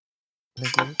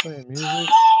Nigga, you playing music? All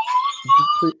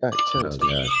right, chill. Oh, chill.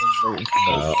 God. Wait,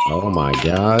 no. Oh my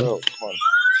God. Bro,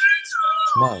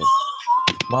 come on.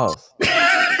 Miles.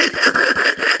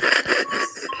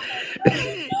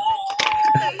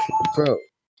 Bro.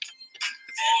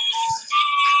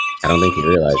 I don't think he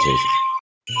realizes.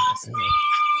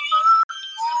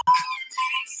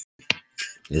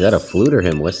 Is that a flute or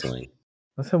him whistling?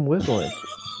 That's him whistling.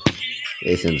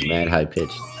 It seems mad high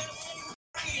pitched.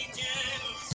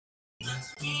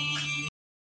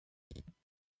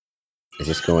 Is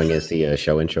this going as the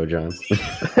show intro, John?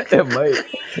 It might.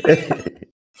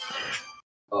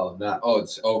 Oh, not.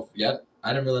 Yep.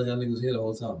 I didn't realize that nigga was here the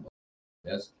whole time.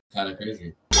 That's kind of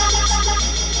crazy.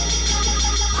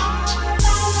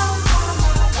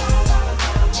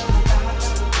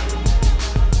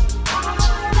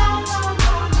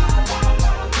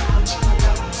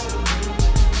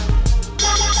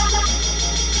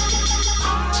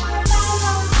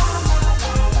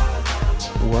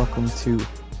 Welcome to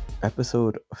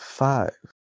episode 5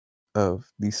 of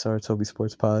the Saratobi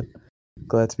Sports Pod.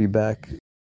 Glad to be back.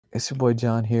 It's your boy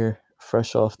John here,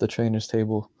 fresh off the trainer's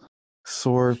table.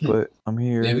 Sore, but I'm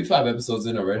here. Yeah, we 5 episodes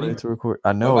in already. Ready to record.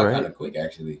 I know, right? Kind of quick,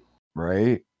 actually.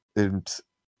 Right? It's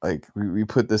like we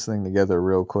put this thing together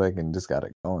real quick and just got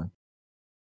it going.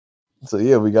 So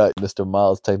yeah, we got Mr.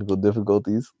 Miles' technical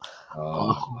difficulties.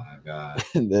 Oh my God.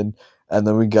 and then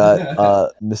we got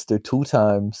Mr. two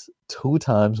times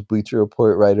Bleacher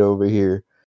Report right over here,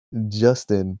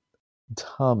 Justin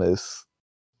Thomas.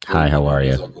 Hi, how are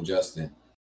you? Uncle Justin.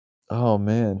 Oh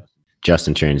man.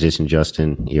 Justin transition,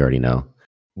 Justin. You already know.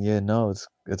 Yeah, no,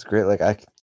 it's great. Like I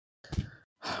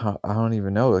don't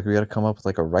even know. Like we got to come up with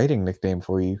like a writing nickname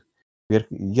for you.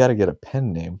 You got to get a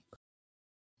pen name.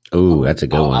 Ooh, that's a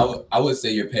good one. I would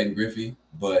say you're Penn Griffey,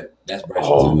 but that's Bryce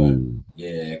Oh. Tiller.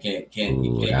 Yeah, can't.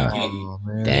 Oh,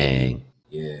 man. Dang.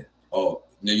 Yeah. Oh,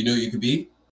 no, you know what you could be?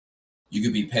 You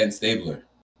could be Penn Stabler.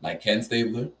 Like Ken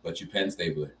Stabler, but you Penn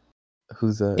Stabler.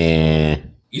 Who's that?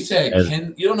 You said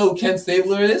Ken. You don't know who Ken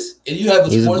Stabler is? And you have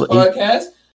a sports podcast?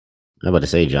 I'm about to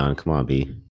say, John, come on,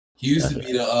 B. He used to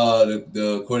be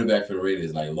the quarterback for the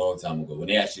Raiders like a long time ago when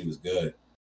they actually was good.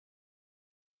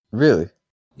 Really?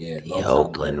 Yeah. The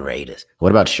Oakland Raiders.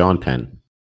 What about Sean Penn?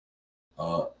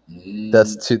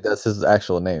 That's his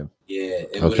actual name. Yeah.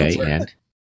 Okay, and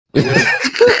so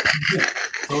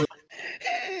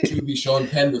it would be Sean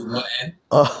Penn with one N.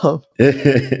 What?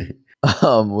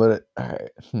 All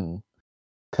right.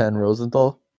 Penn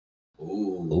Rosenthal.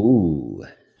 Ooh.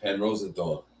 Penn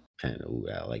Rosenthal. Ooh,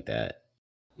 I like that.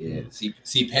 Yeah.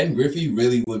 See, Penn Griffey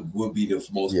really would be the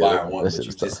most fire one. But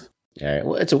you just. All right.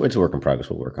 Well, it's a work in progress.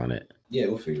 We'll work on it. Yeah,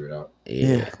 we'll figure it out.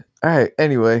 Yeah. All right.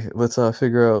 Anyway, let's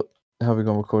figure out how we're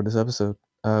gonna record this episode.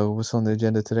 What's on the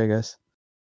agenda today, guys?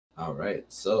 All right.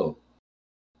 So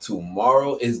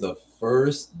tomorrow is the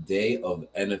first day of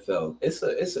NFL. It's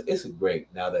a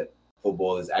break now that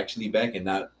football is actually back and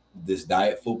not this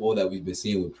diet football that we've been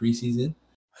seeing with preseason.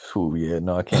 Oh yeah,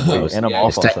 no, I can't wait. And I'm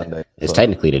off on Sunday. It's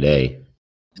technically today.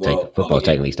 Football yeah.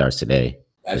 Technically starts today.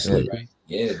 Absolutely right.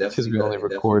 Yeah, definitely. Because we only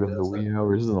record in the wee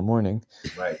hours of the morning.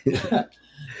 Right.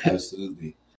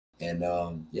 Absolutely. And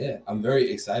yeah, I'm very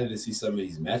excited to see some of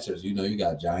these matchups. You know, you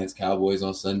got Giants Cowboys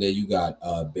on Sunday. You got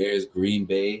Bears Green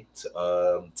Bay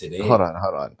today. Hold on.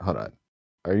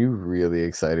 Are you really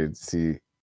excited to see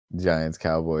Giants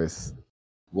Cowboys?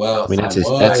 Well, I mean, that's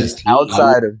his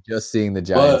outside of just seeing the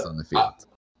Giants on the field.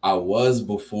 I was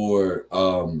before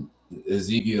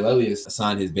Ezekiel Elliott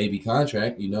signed his baby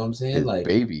contract. You know what I'm saying? His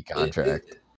baby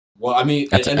contract. Well, I mean,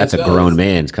 that's a grown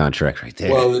man's contract right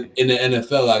there. Well, in the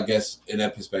NFL, I guess in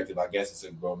that perspective, it's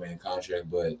a grown man contract.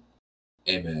 But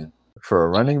hey, man, for a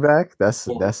running back, that's.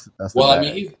 Well, I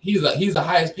mean, he's the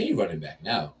highest paid running back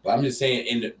now. But I'm just saying,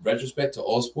 in retrospect to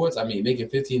all sports, I mean, making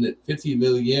 15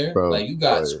 million a year, bro, like you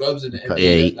got scrubs in the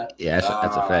NBA. That's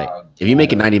a fact. If you're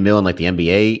making 90 million like the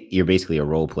NBA, you're basically a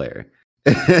role player.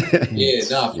 For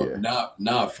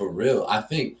real. I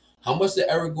think. How much did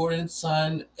Eric Gordon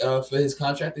sign for his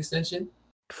contract extension?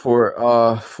 For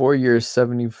 4 years,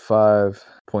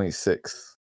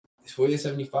 75.6. 4 years,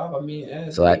 75. I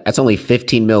mean, so that's only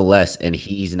 15 mil less, and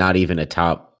he's not even a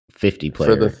top 50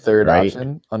 player for the third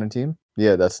option on a team.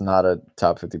 Yeah, that's not a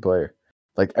top 50 player.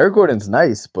 Like Eric Gordon's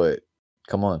nice, but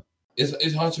come on.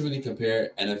 It's hard to really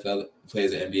compare NFL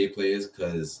players and NBA players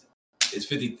because it's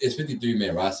 53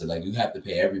 man roster. Like you have to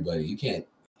pay everybody. You can't.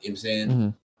 You know what I'm saying? Mm-hmm.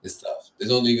 It's tough.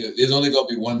 There's only gonna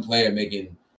be one player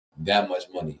making that much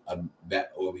money.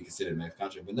 That what we consider max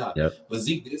contract, but not. Yep. But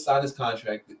Zeke did sign his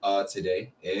contract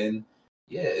today, and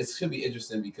yeah, it should be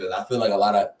interesting because I feel like a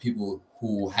lot of people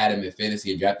who had him in fantasy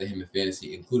and drafted him in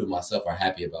fantasy, including myself, are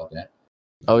happy about that.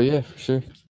 Oh yeah, for sure.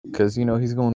 Because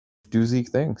he's going to do Zeke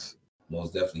things.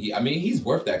 Most definitely. He's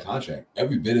worth that contract.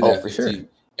 Every bit of Oh, that for 15. sure.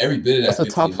 Every bit of that That's a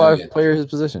 15 top 5 million. player his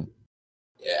position.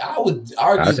 Yeah, I would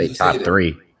I'd say arguably top that.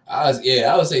 3.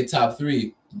 I would say top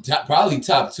 3, probably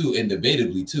top 2, and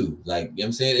debatably too. Like, you know what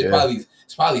I'm saying? Yeah.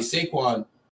 It's probably Saquon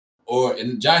or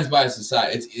in Giants bias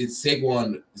aside, it's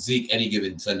Saquon, Zeke any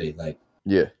given Sunday. Like,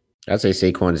 Yeah. I'd say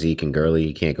Saquon, Zeke, and Gurley.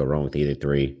 You can't go wrong with either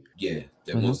 3. yeah,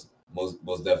 they're Mhm.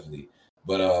 most definitely.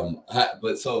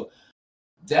 But so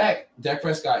Dak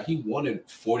Prescott, he wanted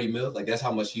 40 mil. Like, that's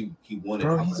how much he wanted.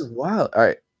 Bro, he's wild. All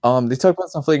right. They talk about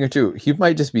some flanger too. He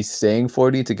might just be saying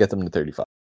 40 to get them to 35.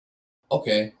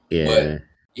 Okay. Yeah. But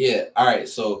yeah, all right.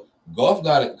 So Goff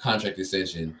got a contract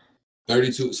extension,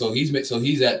 32. So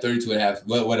he's at 32 and a half,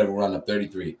 whatever, run up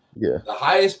 33. Yeah. The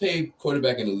highest paid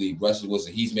quarterback in the league, Russell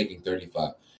Wilson, he's making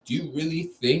 35. Do you really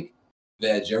think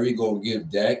that Jerry gonna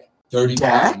give Dak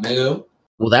 35 mil?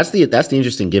 Well, that's the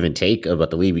interesting give and take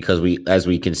about the league, because as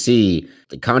we can see,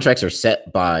 the contracts are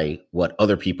set by what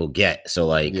other people get. So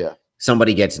like, Yeah.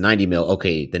 somebody gets 90 mil.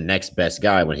 Okay, the next best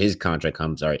guy, when his contract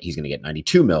comes, all right, he's going to get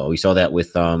 92 mil. We saw that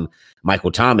with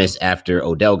Michael Thomas after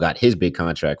Odell got his big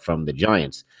contract from the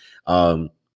Giants.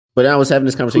 But I was having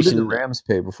this Who conversation. did the Rams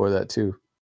pay before that too?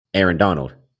 Aaron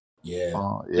Donald. Yeah.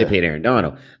 They paid Aaron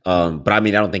Donald. But I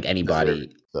mean, I don't think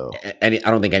anybody. So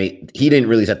he didn't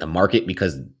really set the market,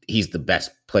 because he's the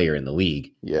best player in the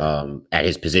league. Yeah. At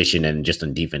his position and just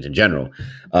on defense in general.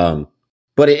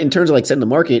 But in terms of like setting the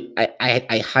market,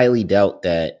 I highly doubt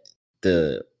that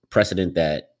the precedent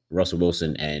that Russell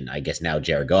Wilson and I guess now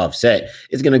Jared Goff set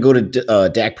is going to go to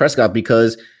Dak Prescott,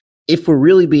 because if we're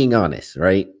really being honest,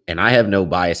 right? And I have no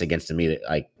bias against him either.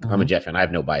 I'm a Jet fan. I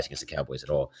have no bias against the Cowboys at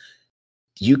all.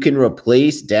 You can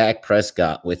replace Dak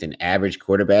Prescott with an average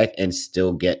quarterback and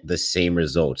still get the same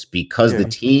results, because the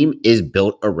team is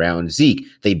built around Zeke.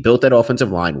 They built that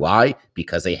offensive line. Why?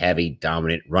 Because they have a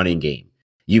dominant running game.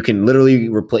 You can literally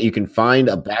replace. You can find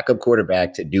a backup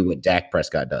quarterback to do what Dak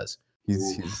Prescott does.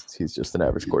 He's just an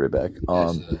average quarterback.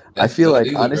 I feel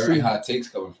like honestly, very hot takes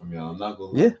coming from y'all. I'm not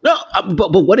gonna. Yeah. No,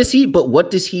 but what is he? But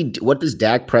what does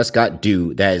Dak Prescott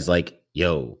do that is like,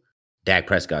 yo, Dak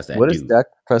Prescott's that what dude? is Dak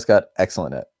Prescott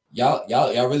excellent at?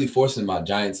 Y'all really forcing my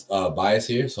Giants bias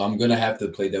here, so I'm gonna have to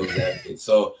play devil's advocate.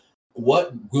 So,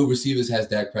 what good receivers has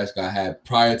Dak Prescott had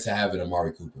prior to having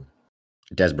Amari Cooper?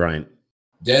 Des Bryant.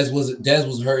 Dez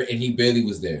was hurt and he barely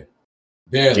was there.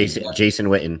 Barely. Jason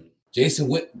Witten.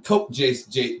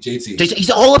 JT. He's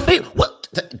a Hall of Fame. What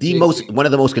one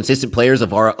of the most consistent players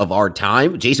of our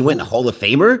time. Jason Witten, a Hall of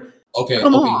Famer.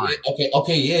 Come on.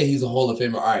 Okay. Yeah, he's a Hall of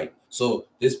Famer. All right. So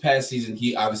this past season,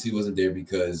 he obviously wasn't there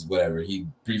because whatever. He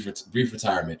brief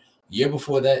retirement. Year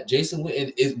before that, Jason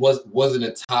Witten wasn't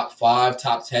a top 5,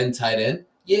 top 10 tight end.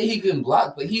 Yeah, he can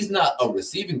block, but he's not a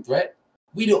receiving threat.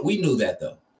 We knew that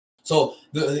though. So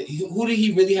who did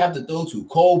he really have to throw to?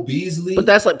 Cole Beasley. But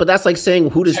that's like saying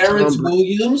who does Terrence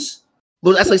Williams?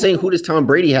 Well, that's like saying who does Tom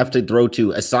Brady have to throw to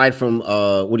aside from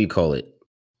what do you call it?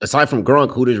 Aside from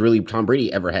Gronk, who does really Tom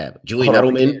Brady ever have? Julian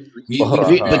Edelman?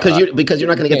 Because you're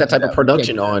not going to get that type of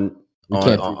production on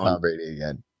Tom Brady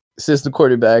again. System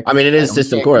quarterback. I mean, it is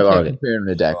system quarterback. Compare him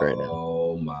to Dak right now.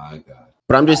 Oh my god!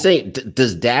 But I'm just saying,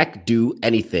 does Dak do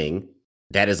anything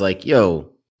that is like,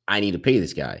 yo, I need to pay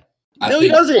this guy? He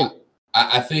doesn't.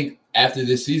 I think after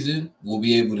this season, we'll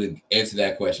be able to answer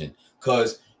that question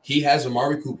because he has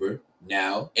Amari Cooper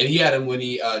now, and he had him when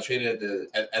he traded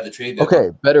at the trade deadline.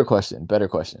 Okay, better question.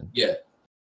 Yeah.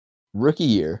 Rookie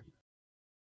year,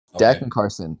 Dak and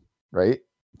Carson, right?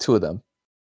 2 of them.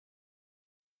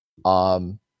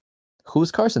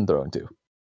 Who's Carson throwing to?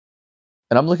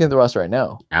 And I'm looking at the roster right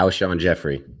now. Alshon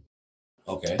Jeffrey.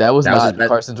 Okay. That was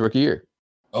Carson's rookie year.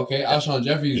 Okay, Alshon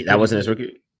Jeffrey. That wasn't his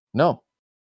rookie. No.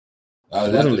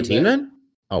 That wasn't the team then?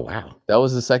 Oh wow. That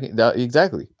was the second.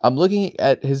 Exactly. I'm looking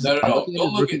at his. No.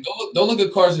 Don't look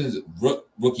at Carson's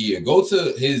rookie year. Go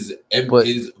to his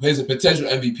potential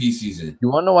MVP season. You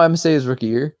want to know why I'm saying his rookie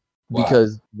year? Why?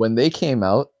 Because when they came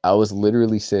out, I was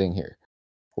literally sitting here,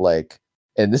 like,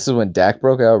 and this is when Dak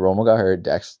broke out, Romo got hurt,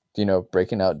 Dak's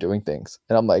breaking out, doing things,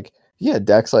 and I'm like, yeah,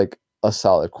 Dak's like a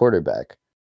solid quarterback,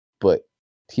 but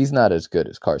he's not as good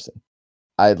as Carson.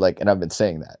 And I've been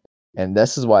saying that. And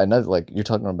this is why you're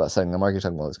talking about setting the market, you're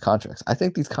talking about his contracts. I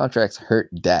think these contracts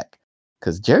hurt Dak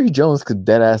because Jerry Jones could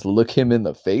dead ass look him in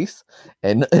the face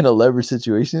and in a leverage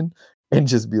situation and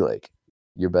just be like,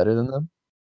 "You're better than them."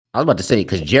 I was about to say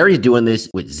because Jerry's doing this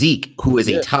with Zeke, who is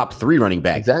a top 3 running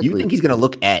back. Exactly. You think he's gonna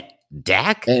look at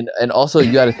Dak? And also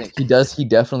you got to think he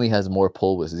definitely has more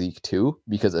pull with Zeke too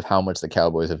because of how much the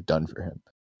Cowboys have done for him,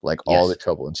 all the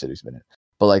trouble and shit he's been in.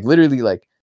 But literally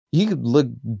he could look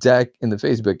Dak in the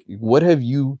face, but what have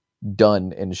you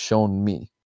done and shown me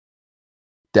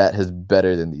that is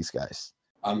better than these guys?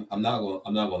 I'm not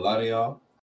gonna lie to y'all.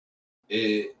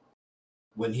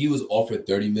 When he was offered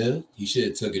 30 mil, he should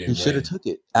have took it. He should have took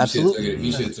it. Absolutely.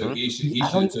 He should have took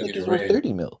it in worth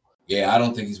 30 mil. Yeah, I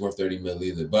don't think he's worth 30 mil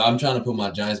either. But I'm trying to put my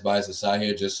Giants bias aside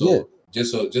here, just so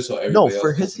everybody. No,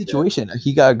 for his situation,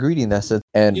 he got greedy in that sense,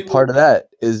 and part of that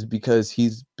is because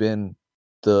he's been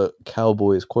the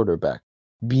Cowboys quarterback.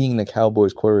 Being the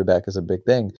Cowboys quarterback is a big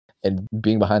thing, and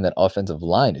being behind that offensive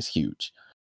line is huge.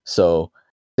 So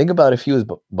think about if he was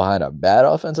behind a bad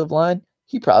offensive line,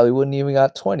 he probably wouldn't even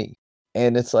got 20.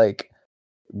 And it's like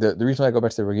the reason why I go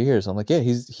back to the rookie years, I'm like, yeah,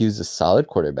 he's a solid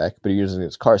quarterback, but he was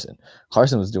against Carson.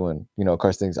 Carson was doing,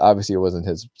 Carson things. Obviously, it wasn't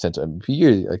his potential MVP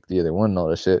year, like the other one and all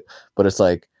that shit. But it's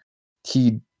like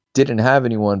he didn't have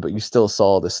anyone, but you still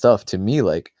saw the stuff. To me,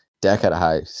 like Dak had a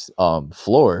high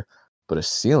floor, but his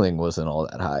ceiling wasn't all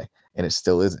that high, and it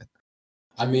still isn't.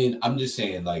 I mean, I'm just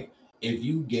saying, like, if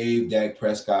you gave Dak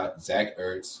Prescott Zach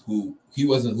Ertz, who he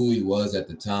wasn't who he was at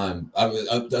the time,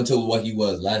 until what he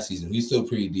was last season, he's still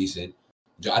pretty decent.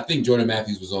 I think Jordan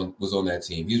Matthews was on that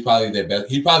team. He's probably their best.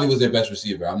 He probably was their best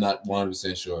receiver. I'm not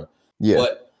 100% sure. Yeah,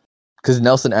 but because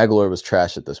Nelson Aguilar was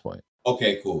trash at this point.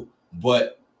 Okay, cool.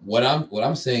 But what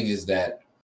I'm saying is that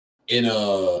in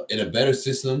a better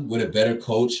system with a better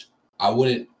coach, I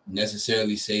wouldn't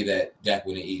necessarily say that Dak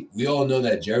wouldn't eat. We all know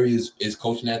that Jerry is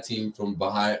coaching that team from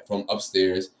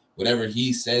upstairs. Whatever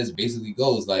he says basically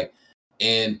goes. Like,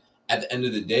 and at the end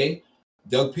of the day,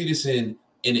 Doug Peterson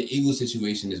in the Eagles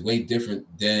situation is way different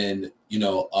than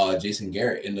Jason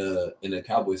Garrett in the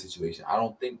Cowboys situation. I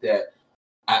don't think that.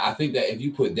 I think that if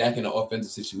you put Dak in an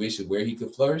offensive situation where he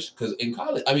could flourish, because in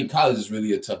college, college is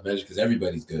really a tough measure because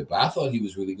everybody's good. But I thought he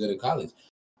was really good in college,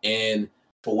 and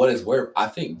for what it's worth, I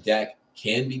think Dak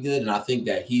can be good, and I think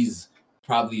that he's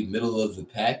probably middle of the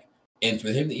pack. And for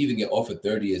him to even get offered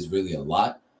 30 is really a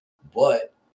lot.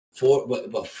 But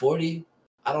 40.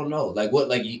 I don't know. Like what?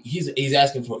 Like he's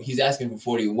asking for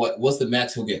 40. What's the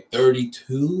max he'll get?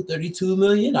 32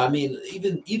 million. I mean,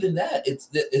 even that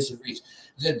it's a reach.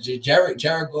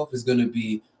 Jared Goff is going to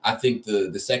be, I think,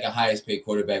 the second highest paid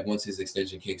quarterback once his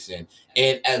extension kicks in,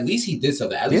 and at least he did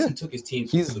something. At least he took his team.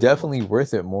 He's definitely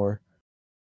worth it more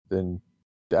than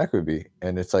Dak would be,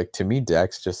 and it's like, to me,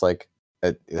 Dak's just like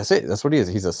that's it. That's what he is.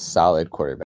 He's a solid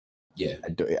quarterback. Yeah,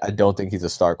 I don't think he's a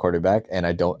star quarterback, and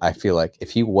I feel like if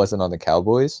he wasn't on the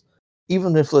Cowboys,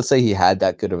 even if let's say he had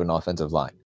that good of an offensive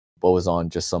line, but was on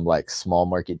just some like small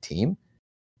market team,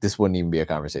 this wouldn't even be a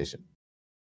conversation.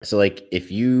 So, like,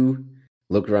 if you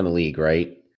look around the league,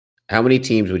 right, how many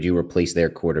teams would you replace their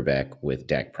quarterback with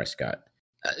Dak Prescott?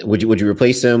 Would you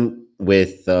replace him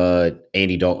with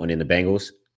Andy Dalton in the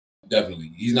Bengals?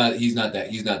 Definitely, he's not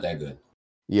that good.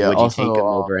 Yeah. Would you take him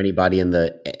over anybody in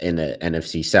the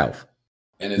NFC South?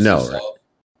 No.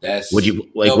 Right? Would you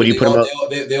put him up?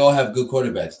 They all have good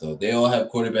quarterbacks though. They all have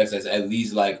quarterbacks that's at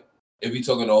least, like, if you're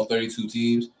talking all 32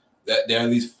 teams, that they're at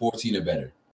least 14 or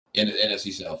better in the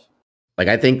NFC South. Like,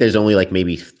 I think there's only like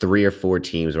maybe 3 or 4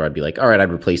 teams where I'd be like, all right,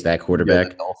 I'd replace that quarterback.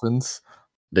 Yeah,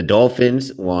 the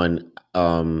Dolphins won.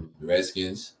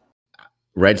 Redskins.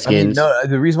 No,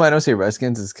 the reason why I don't say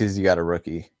Redskins is because you got a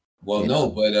rookie. Well, no,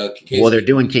 but they're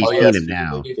doing Case Keenum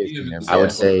now. I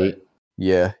would say,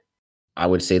 yeah, I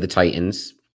would say the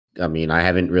Titans. I mean, I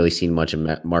haven't really seen much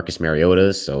of Marcus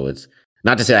Mariota, so it's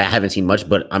not to say I haven't seen much,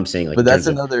 but I'm saying, like, but that's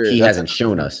another. He hasn't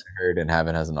shown us. Heard and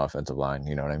haven't has an offensive line.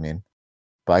 You know what I mean?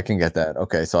 But I can get that.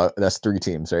 Okay, so that's 3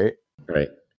 teams, right? Right.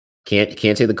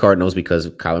 Can't say the Cardinals because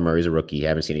Kyler Murray's a rookie.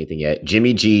 Haven't seen anything yet.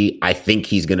 Jimmy G, I think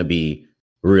he's going to be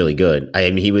really good. I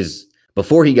mean, he was,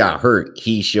 before he got hurt,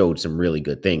 he showed some really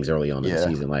good things early on in the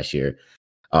season last year.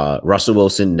 Russell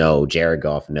Wilson, no. Jared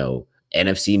Goff, no.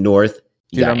 NFC North,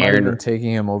 I'm not even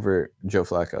taking him over Joe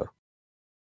Flacco.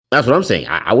 That's what I'm saying.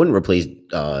 I wouldn't replace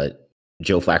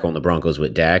Joe Flacco on the Broncos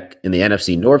with Dak. In the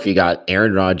NFC North, you got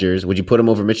Aaron Rodgers. Would you put him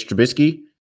over Mitch Trubisky?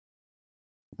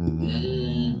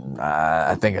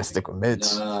 I think I stick with Mitch.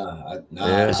 Nah.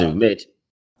 Mitch.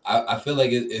 I feel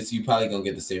like it's you probably gonna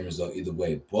get the same result either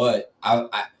way. But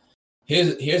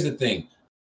here's the thing.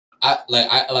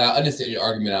 I understand your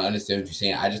argument. I understand what you're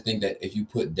saying. I just think that if you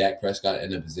put Dak Prescott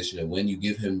in a position of when you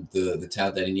give him the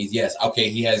talent that he needs, yes, okay,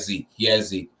 he has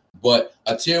Zeke. But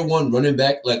a tier 1 running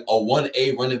back, like a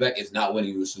 1A running back, is not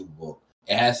winning you a Super Bowl.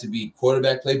 It has to be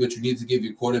quarterback play, but you need to give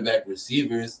your quarterback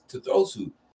receivers to throw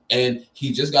to. And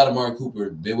he just got Amari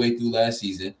Cooper midway through last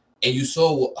season. And you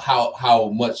saw how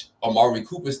much Amari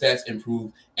Cooper stats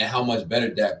improved and how much better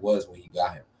Dak was when he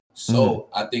got him. So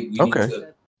I think we need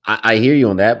to I hear you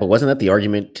on that, but wasn't that the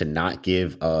argument to not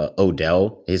give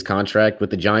Odell his contract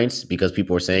with the Giants because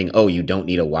people were saying, "Oh, you don't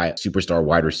need a superstar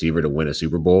wide receiver to win a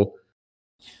Super Bowl."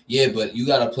 Yeah, but you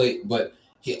gotta play. But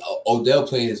Odell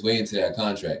played his way into that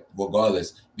contract,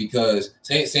 regardless. Because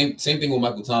same thing with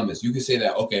Michael Thomas. You could say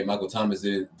that okay, Michael Thomas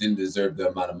didn't deserve the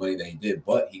amount of money that he did,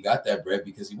 but he got that bread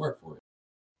because he worked for it.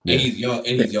 Yeah. And he's young,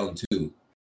 and he's young too.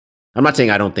 I'm not saying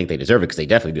I don't think they deserve it because they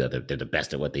definitely do. They're the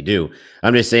best at what they do.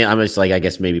 I'm just saying, I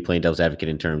guess maybe playing devil's advocate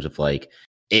in terms of like,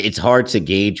 it's hard to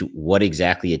gauge what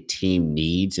exactly a team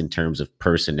needs in terms of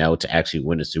personnel to actually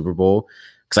win a Super Bowl.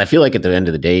 Because I feel like at the end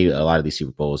of the day, a lot of these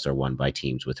Super Bowls are won by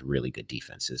teams with really good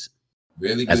defenses.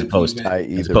 Really good as opposed to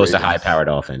high-powered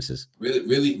offenses.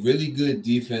 Really good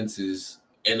defenses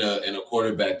and a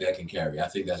quarterback that can carry. I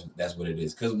think that's what it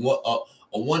is. Because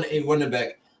a 1A running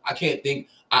back, I can't think.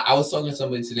 I was talking to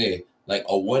somebody today. Like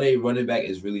a 1A running back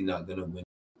is really not gonna win.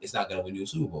 It's not gonna win you a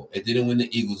Super Bowl. It didn't win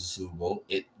the Eagles a Super Bowl.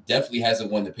 It definitely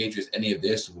hasn't won the Patriots any of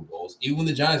their Super Bowls. Even when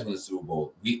the Giants won the Super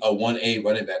Bowl, a 1A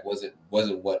running back wasn't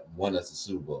what won us the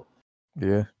Super Bowl.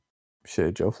 Yeah,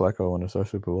 shit. Joe Flacco won us our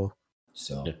Super Bowl.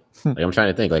 So like, I'm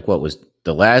trying to think. Like, what was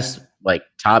the last like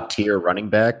top tier running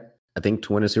back? I think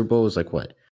to win a Super Bowl was like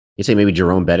what? You say maybe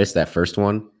Jerome Bettis, that first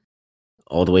one,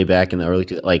 all the way back in the early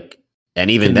like. And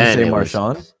even then, you say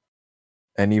Marshawn?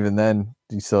 And even then,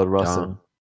 you still had Russell.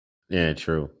 Yeah,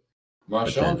 true.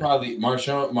 Marshawn probably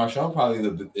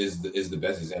is the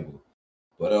best example.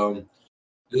 But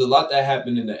there's a lot that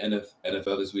happened in the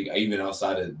NFL this week, even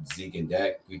outside of Zeke and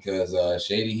Dak, because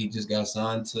Shady he just got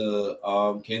signed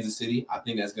to Kansas City. I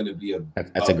think that's going to be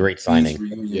a great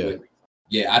signing.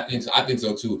 Yeah, I think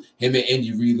so too. Him and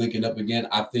Andy Reid linking up again.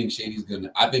 I think Shady's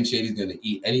gonna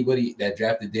eat anybody that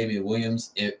drafted Damian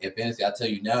Williams in fantasy. I tell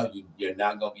you now, you're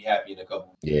not gonna be happy in a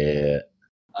couple. Yeah,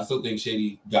 I still think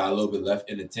Shady got a little bit left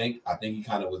in the tank. I think he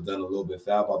kind of was done a little bit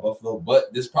foul by Buffalo,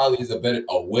 but this probably is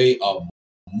a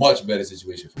much better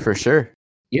situation for sure.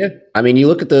 Yeah, I mean, you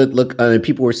look at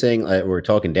people were saying we're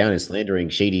talking down and slandering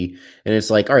Shady, and it's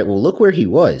like, all right, well, look where he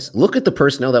was. Look at the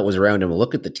personnel that was around him.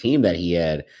 Look at the team that he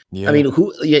had. Yeah. I mean,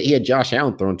 he had Josh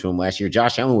Allen thrown to him last year.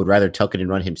 Josh Allen would rather tuck it and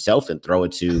run himself than throw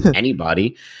it to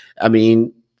anybody. I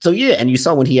mean, so yeah, and you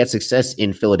saw when he had success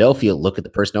in Philadelphia, look at the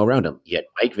personnel around him. You had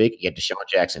Mike Vick, you had Deshaun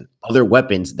Jackson, other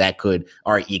weapons that could,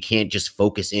 all right, you can't just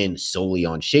focus in solely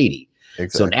on Shady.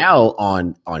 Exactly. So now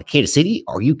on Kansas City,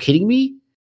 are you kidding me?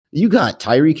 You got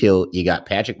Tyreek Hill, you got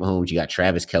Patrick Mahomes, you got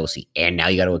Travis Kelce, and now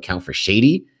you got to account for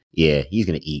Shady. Yeah, he's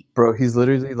gonna eat, bro. He's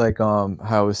literally like how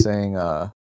I was saying.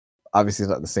 Obviously,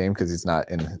 it's not the same because he's not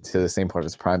into the same part of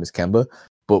his prime as Kemba.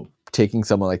 But taking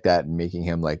someone like that and making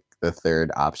him like the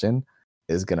third option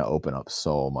is gonna open up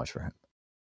so much for him.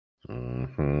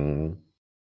 Mm-hmm.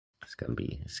 It's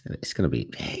gonna be.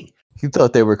 Dang. You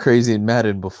thought they were crazy in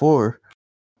Madden before.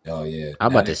 Oh yeah,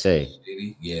 I'm about to say.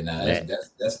 Yeah,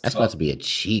 that's about to be a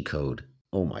cheat code.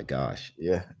 Oh my gosh.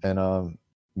 Yeah, and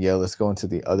let's go into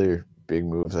the other big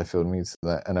moves. I feel means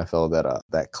the NFL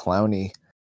that Clowney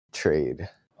trade.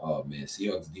 Oh man,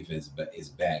 Seahawks defense is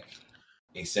back,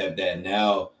 except that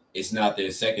now it's not their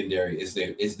secondary;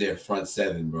 it's their front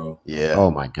seven, bro. Yeah.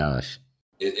 Oh my gosh.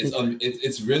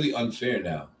 It's really unfair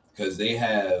now because they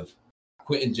have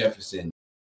Quentin Jefferson.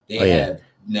 They have.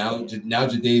 Now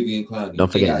Jadeveon Clowney.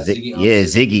 Don't forget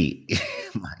Ziggy.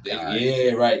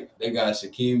 Yeah, right. They got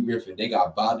Shaquem Griffin. They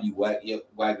got Bobby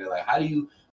Wagner. Like, how do you,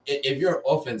 if you're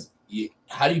offense,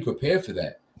 how do you prepare for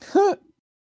that?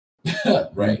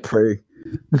 Right. Pray.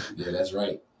 Yeah, that's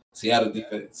right. Seattle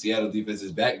defense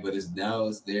is back, but it's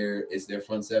their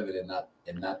front seven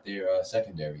and not their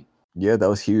secondary. Yeah, that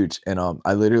was huge. And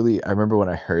I remember when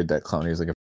I heard that Clowney was like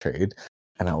a trade,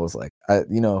 and I was like,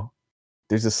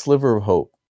 there's a sliver of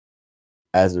hope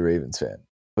as a Ravens fan,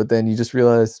 but then you just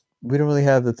realize we don't really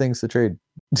have the things to trade,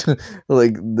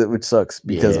 which sucks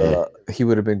because he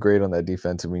would have been great on that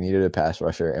defense, and we needed a pass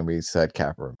rusher, and we said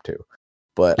cap room too.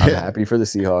 But I'm happy for the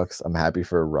Seahawks. I'm happy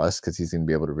for Russ because he's going to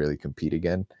be able to really compete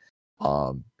again.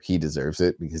 He deserves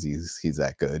it because he's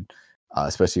that good,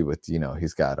 especially with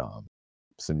he's got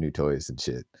some new toys and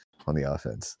shit on the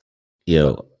offense.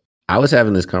 Yo, I was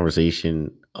having this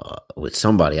conversation with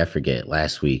somebody, I forget,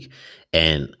 last week.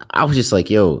 And I was just like,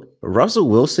 yo, Russell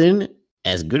Wilson,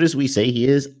 as good as we say he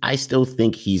is, I still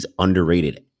think he's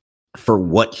underrated for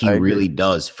what he really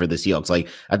does for the Seahawks. Like,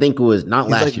 I think it was not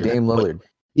last year. Dame Lillard.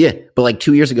 But like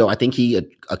 2 years ago, I think he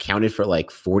accounted for like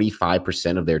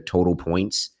 45% of their total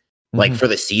points, like for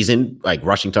the season, like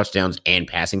rushing touchdowns and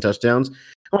passing touchdowns.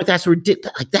 I'm like, that's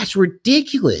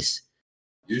ridiculous.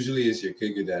 Usually it's your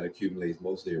kicker that accumulates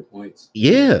most of your points.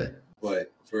 Yeah.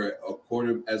 But for a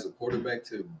quarterback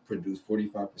to produce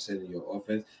 45% of your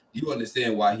offense, you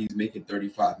understand why he's making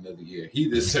 $35 million a year. He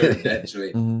deserved that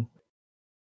trade. Mhm.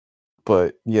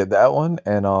 But yeah, that one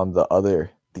and the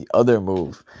other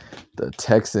move, the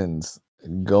Texans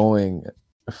going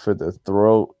for the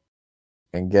throat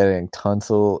and getting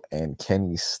Tunsil and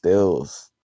Kenny Stills.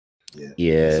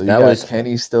 Yeah, So you that got was.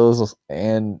 Kenny Stills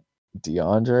and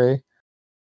DeAndre.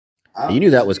 You knew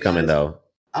that was coming though.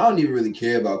 I don't even really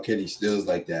care about Kenny Stills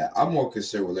like that. I'm more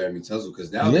concerned with Laramie Tunsil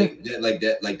because now Yeah.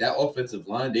 that offensive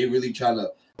line, they really trying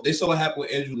to. They saw what happened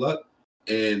with Andrew Luck,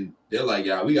 and they're like,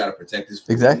 yeah, we got to protect this.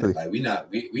 Exactly. Like we not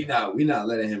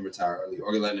letting him retire early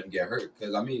or letting him get hurt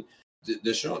because I mean,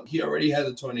 Deshaun, he already has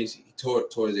a torn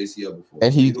tore his ACL before,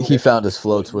 And so he found his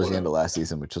flow towards the end of last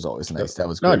season, which was always nice. That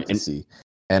was great to see.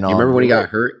 And you remember when he got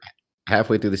hurt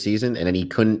halfway through the season, and then he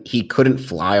couldn't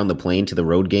fly on the plane to the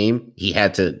road game. He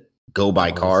had to go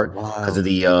by car because of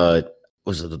the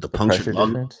the punctured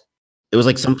lung. Difference? It was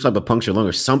like some type of punctured lung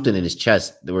or something in his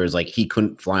chest, where it's like he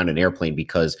couldn't fly on an airplane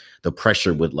because the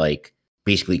pressure would like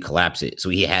basically collapse it. So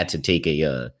he had to take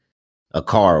a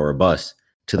car or a bus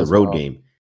to the road game.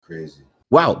 Crazy.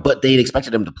 Wow, but they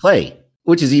expected him to play,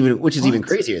 which is even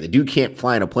crazier. The dude can't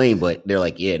fly in a plane, but they're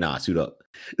like, yeah, nah, suit up.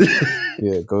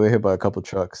 Yeah, go get hit by a couple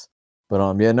trucks.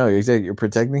 But yeah, no, exactly. You're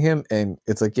protecting him, and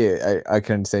it's like, yeah, I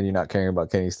can understand you're not caring about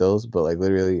Kenny Stills, but like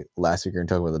literally last week you're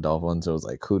talking about the Dolphins. It was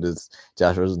like, who does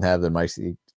Josh Rosen have that might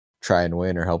try and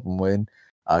win or help him win?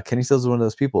 Kenny Stills is one of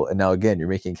those people, and now again, you're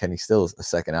making Kenny Stills a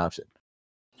second option.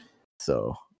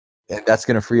 So, and that's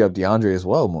gonna free up DeAndre as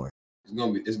well more.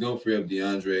 It's gonna free up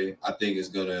DeAndre. I think it's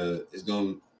gonna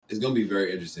be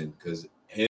very interesting because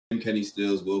Kenny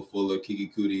Stills, Will Fuller,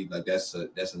 Kiki Kuti, like that's a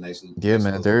nice. Yeah,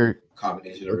 man, they're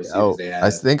combination of receivers they have. I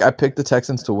think I picked the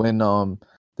Texans to win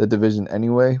the division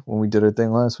anyway when we did our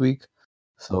thing last week,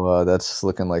 so that's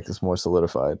looking like it's more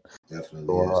solidified. Definitely.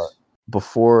 So,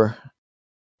 before,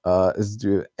 is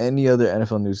there any other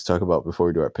NFL news to talk about before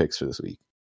we do our picks for this week?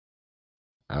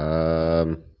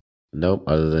 Nope.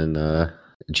 Other than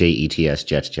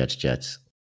JETS Jets.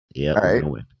 Yeah, all right. We're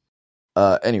gonna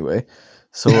win. Anyway.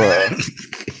 So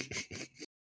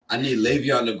I need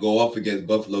Le'Veon to go off against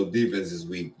Buffalo defense this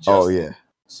week. Oh yeah.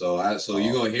 So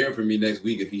you're gonna hear from me next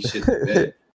week if he shits the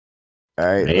bed. All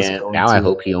right. Man, now I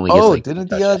hope he only gets like didn't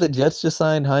the Jets just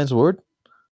sign Hines Ward?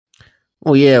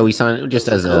 Well, yeah, we signed him just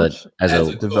as a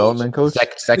development coach,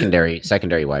 secondary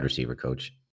wide receiver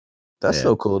coach. That's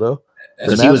so cool though.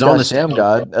 Because he was on the Sham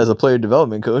God as a player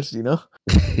development coach, you know.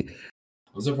 I'm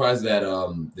surprised that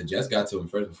the Jets got to him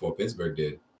first before Pittsburgh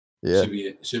did. Yeah,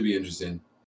 should be interesting.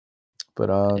 But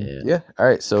yeah. All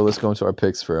right. So let's go into our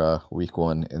picks for week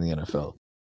 1 in the NFL.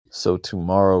 So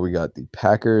tomorrow we got the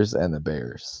Packers and the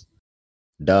Bears.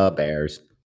 The Bears.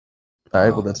 All right.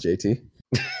 Well, that's JT.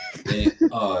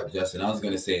 Justin, I was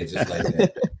gonna say it just like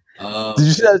that. Did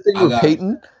you see that thing with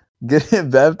Peyton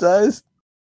getting baptized?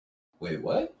 Wait,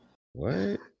 what?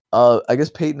 What? I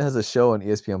guess Peyton has a show on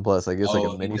ESPN Plus. I guess like a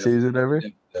miniseries or whatever.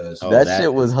 That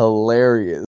shit was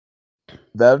hilarious.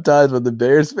 Baptized with the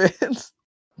Bears fans.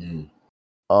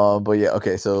 But yeah,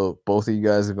 okay. So both of you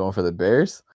guys are going for the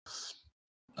Bears.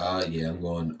 Yeah,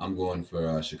 I'm going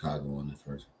for Chicago on the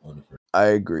first. I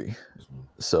agree.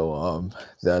 So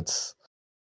that's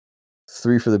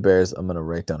 3 for the Bears. I'm gonna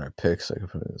write down our picks so I can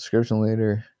put it in the description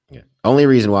later. Yeah. Only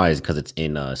reason why is because it's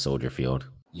in Soldier Field.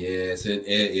 Yeah,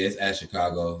 it's at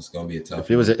Chicago. It's gonna be a tough.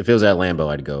 If it was at Lambeau,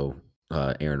 I'd go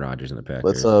Aaron Rodgers and the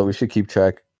Packers. We should keep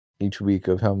track each week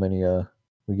of how many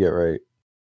we get right.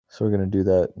 So we're gonna do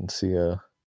that and see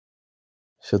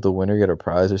should the winner get a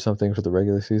prize or something for the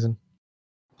regular season?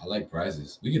 I like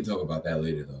prizes. We can talk about that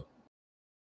later though.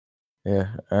 Yeah,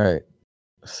 all right.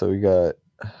 So we got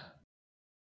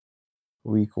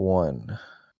week 1.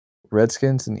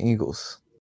 Redskins and Eagles.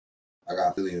 I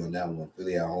got Philly on that one.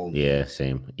 Philly at home. Yeah,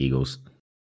 same. Eagles.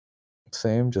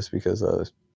 Same, just because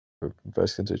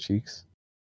Redskins are cheeks.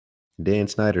 Dan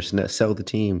Snyder, sell the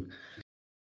team.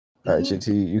 All right,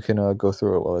 JT, you can go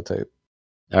through it while I type.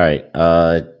 All right.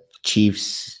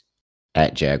 Chiefs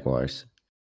at Jaguars.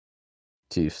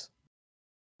 Chiefs.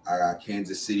 I got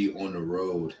Kansas City on the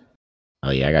road.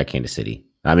 Oh yeah, I got Kansas City.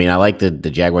 I mean, I like the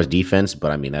Jaguars defense,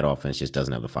 but I mean that offense just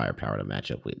doesn't have the firepower to match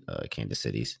up with Kansas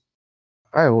City's.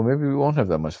 All right, well maybe we won't have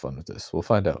that much fun with this. We'll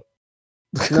find out.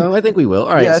 No, I think we will.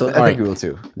 All right, yeah, so I think we will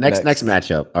too. Next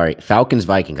matchup. All right, Falcons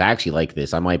Vikings. I actually like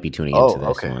this. I might be tuning into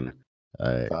this one.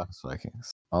 Falcons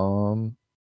Vikings. I'm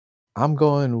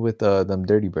going with them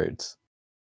Dirty Birds.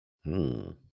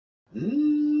 I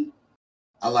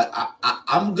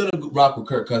I'm gonna rock with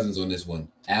Kirk Cousins on this one.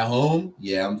 At home,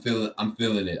 yeah, I'm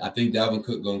feeling it. I think Dalvin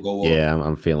Cook gonna go off. Yeah,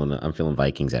 I'm feeling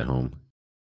Vikings at home.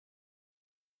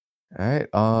 All right.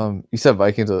 You said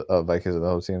Vikings are the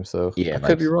whole team, so Yeah, I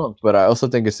could be Vikes. wrong, but I also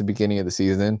think it's the beginning of the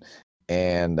season,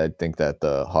 and I think that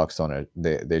the Hawks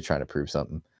they're trying to prove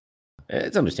something.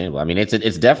 It's understandable. I mean,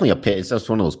 it's definitely a pit. It's just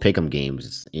one of those pick'em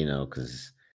games,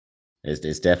 because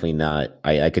it's definitely not.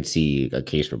 I could see a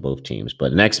case for both teams.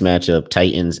 But next matchup,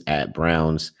 Titans at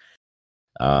Browns.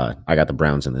 I got the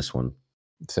Browns in this one.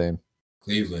 Same.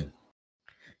 Cleveland.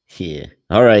 Yeah.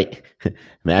 All right.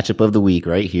 Matchup of the week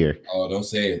right here. Oh, don't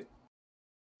say it.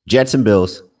 Jets and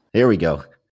Bills. Here we go.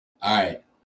 All right.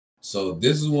 So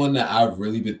this is one that I've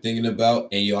really been thinking about,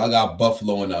 and I got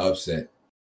Buffalo in the upset.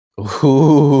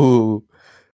 Ooh,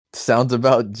 sounds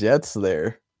about Jets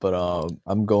there, but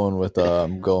I'm going with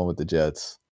the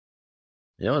Jets.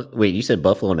 Wait, you said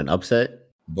Buffalo in an upset?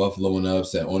 Buffalo in the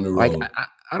upset on the road.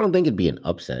 I don't think it'd be an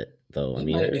upset though. I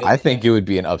mean, I think it would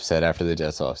be an upset after the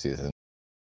Jets offseason.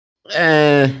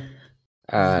 I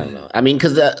don't know. I mean,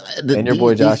 because and your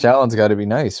boy Josh Allen's got to be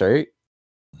nice, right?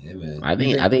 Yeah, man. I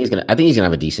think he's gonna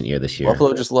have a decent year this year.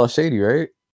 Buffalo just lost Shady, right?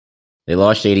 They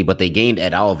lost Shady, but they gained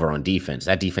Ed Oliver on defense.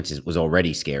 That defense was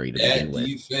already scary to begin with. That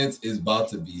defense is about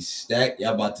to be stacked.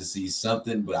 Y'all about to see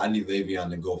something, but I need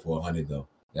Le'Veon to go for 100 though.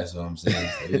 That's what I'm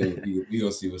saying. We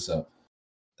gonna see what's up.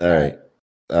 All right.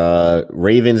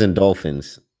 Ravens and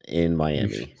Dolphins in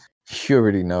Miami. You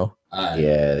already know. Right.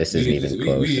 Yeah, this isn't even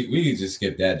close. We can just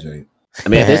skip that joint. I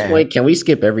mean, at this point, can we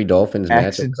skip every Dolphins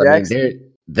matchup? I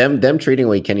mean, them trading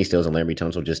away Kenny Stills and Larry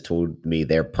Tunsil just told me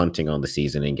they're punting on the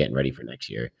season and getting ready for next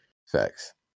year.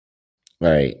 Facts. All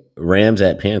right, Rams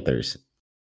at Panthers.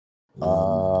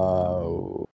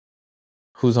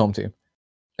 Who's home team?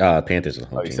 Panthers is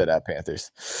home team. You said at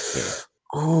Panthers.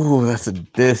 Yeah. Ooh, this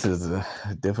is a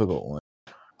difficult one.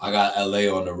 I got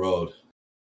LA on the road.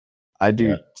 I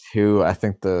do too. I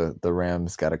think the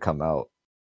Rams got to come out.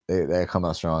 They come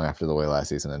out strong after the way last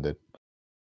season ended.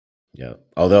 Yeah.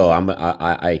 Although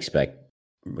I expect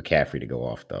McCaffrey to go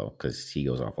off though, because he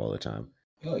goes off all the time.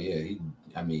 Oh yeah.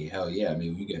 Hell yeah. I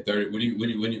mean, you get 30 when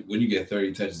you get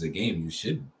 30 touches a game, you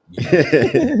should.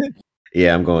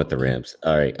 Yeah, I'm going with the Rams.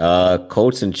 All right.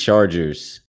 Colts and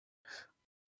Chargers.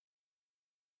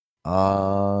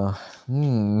 And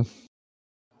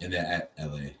they're at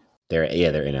LA. They're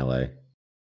in LA.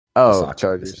 Oh,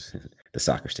 Chargers. The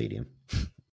soccer stadium.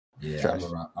 Yeah,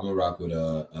 I'm a rock with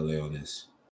LA on this.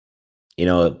 You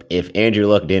know, if Andrew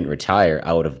Luck didn't retire,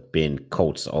 I would have been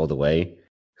Colts all the way.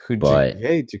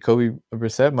 Hey, Jacoby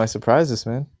Brissett might surprise us,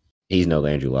 man. He's no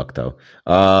Andrew Luck though.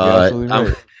 Right.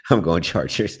 I'm going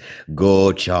Chargers.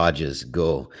 Go Chargers,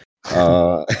 go.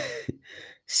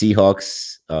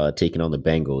 Seahawks taking on the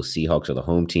Bengals. Seahawks are the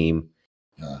home team.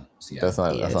 That's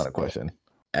not a question.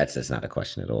 That's not a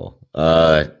question at all.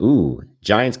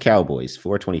 Giants Cowboys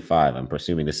 425. I'm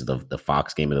presuming this is the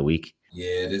Fox game of the week.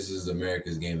 Yeah, this is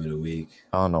America's game of the week.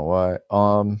 I don't know why.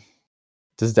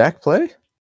 Does Dak play?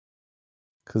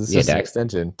 Because it's just an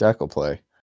extension. Dak will play.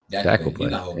 Dak will play.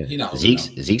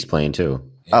 Zeke's playing too.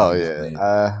 Now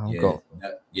that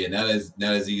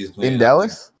Zeke is playing in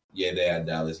Dallas. Yeah, they are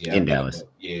Dallas. Yeah, in Dallas.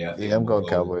 I'm going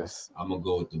Cowboys. I'm gonna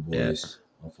go with the boys.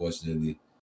 Yeah. Unfortunately,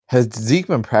 has Zeke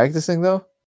been practicing though?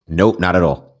 Nope, not at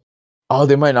all. Oh,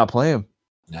 they might not play him.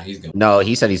 He's gonna. No,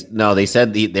 he said they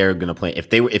said they're gonna play.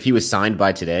 If he was signed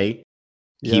by today,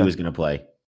 he was gonna play.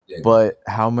 Yeah. But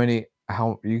how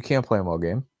you can't play him all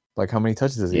game? Like how many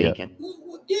touches does he get?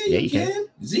 Yeah, you can.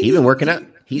 He's been working out.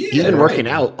 He's been working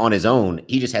out on his own.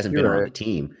 He just hasn't been around the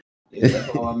team. Yeah, that's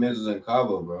all my man was in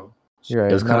Cabo, bro. You're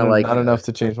right. It was kind of like not enough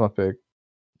to change my pick.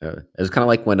 It was kind of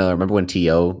like when remember when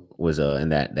T.O. was in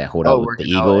that holdout with the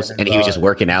Eagles, and he was just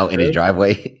working out in his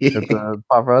driveway. With the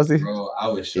paparazzi. Bro, I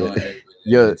was showing everybody.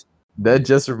 Yeah, that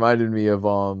just reminded me of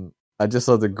I just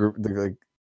saw the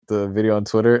video on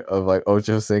Twitter of like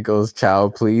Ocho Cinco's "Chow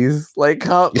Please"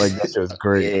 comp. Like that shit was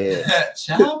great. Yeah.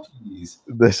 Chow Please.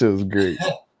 That shit was great.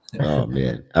 Oh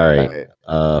man! All right.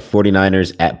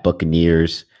 49ers at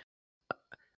Buccaneers.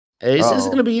 This is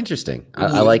going to be interesting.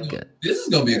 I like it. This is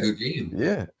going to be a good game.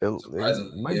 Yeah,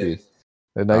 it might be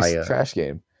a nice trash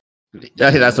game.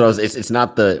 That's what I was. It's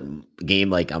not the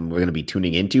game like we're going to be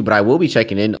tuning into, but I will be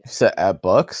checking in. You said at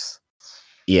Bucks?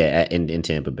 Yeah, in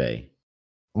Tampa Bay.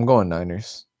 I'm going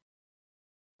Niners.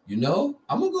 I'm gonna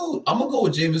go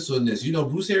with Jameis on this.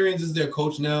 Bruce Arians is their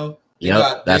coach now.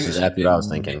 That's exactly what I was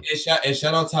thinking. And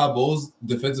shout out Todd Bowles,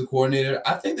 defensive coordinator.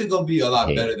 I think they're gonna be a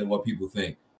lot better than what people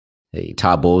think. Hey,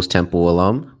 Todd Bowles, Temple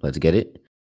alum. Let's get it.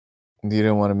 You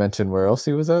didn't want to mention where else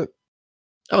he was at?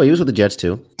 Oh, he was with the Jets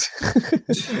too.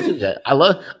 I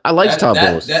like Todd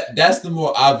Bowles. That's the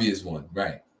more obvious one,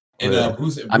 right? And Yeah.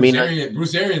 Bruce mean,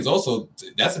 Bruce Arians also,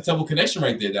 that's a Temple connection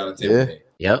right there down in Tampa Bay.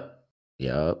 Yep.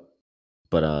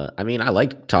 But I mean, I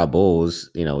like Todd Bowles.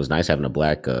 You know, it was nice having a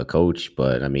black coach.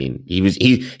 But I mean,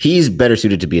 he's better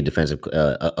suited to be a defensive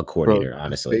a coordinator. Bro,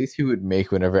 honestly, the face he would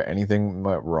make whenever anything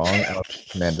went wrong.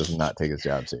 Man does not take his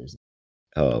job seriously.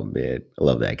 Oh man, I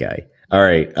love that guy. All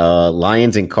right,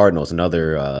 Lions and Cardinals,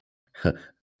 another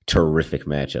terrific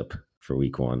matchup for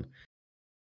Week 1.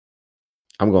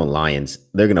 I'm going Lions.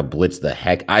 They're gonna blitz the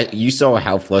heck. You saw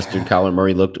how flustered Kyler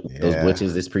Murray looked with those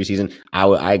blitzes this preseason.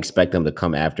 I expect them to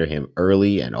come after him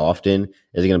early and often.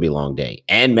 It's gonna be a long day.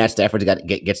 And Matt Stafford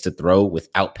gets to throw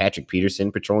without Patrick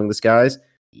Peterson patrolling the skies.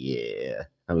 Yeah,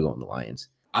 I'm going the Lions.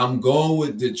 I'm going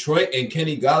with Detroit, and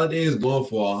Kenny Golladay is going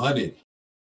for 100.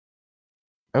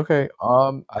 Okay.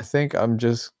 I think I'm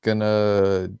just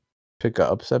gonna pick an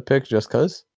upset pick just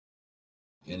cause.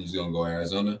 And he's gonna go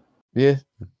Arizona. Yeah.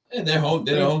 And they're home.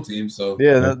 They're a home team, so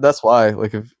yeah, that's why.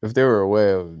 Like if they were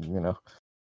away,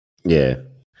 Yeah.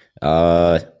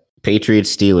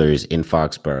 Patriots Steelers in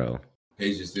Foxborough.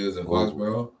 Patriots Steelers in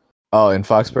Foxborough. Oh, in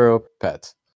Foxborough,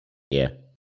 Pats. Yeah,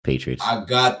 Patriots. I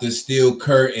got the steel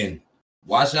curtain.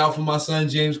 Watch out for my son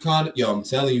James Conner. Yo, I'm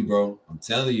telling you, bro. I'm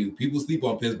telling you, people sleep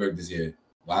on Pittsburgh this year.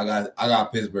 But I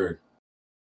got Pittsburgh.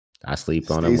 I sleep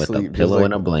on him with a pillow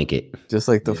and a blanket. Just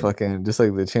like the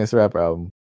the Chance the Rapper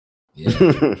album.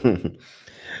 Yeah.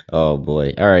 Oh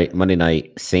boy. All right. Monday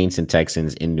night, Saints and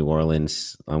Texans in New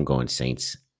Orleans. I'm going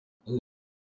Saints. Ooh,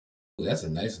 that's a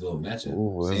nice little matchup.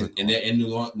 Ooh, and they're in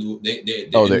New Orleans.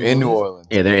 They're in New Orleans.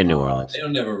 Yeah, they're in New Orleans. They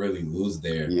don't never really lose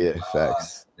there. Yeah,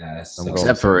 facts.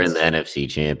 Except for in the NFC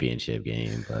Championship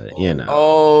game, but you know.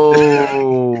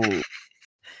 Oh,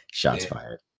 shots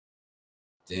fired.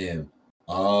 Damn.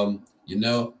 You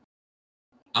know,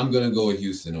 I'm gonna go with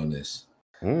Houston on this.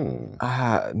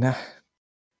 Nah.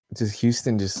 Just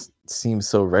Houston just seems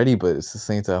so ready, but it's the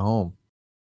Saints at home.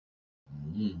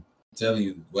 Mm-hmm. I'm telling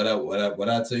you what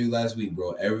I tell you last week,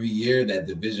 bro. Every year that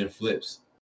division flips.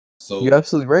 So you're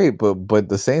absolutely right, but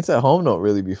the Saints at home don't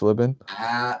really be flipping.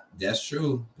 That's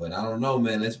true, but I don't know,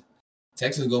 man.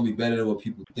 Texans gonna be better than what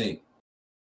people think.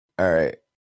 All right.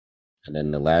 And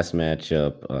then the last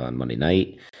matchup on Monday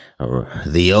night,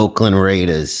 the Oakland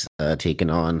Raiders taking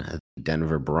on the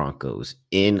Denver Broncos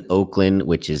in Oakland,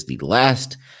 which is the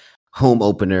last home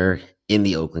opener in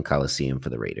the Oakland Coliseum for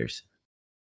the Raiders.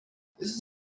 This is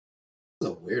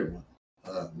a weird one.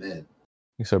 Oh, man.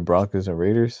 You said Broncos and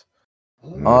Raiders?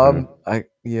 I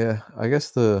guess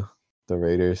the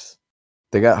Raiders.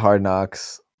 They got Hard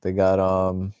Knocks. They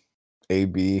got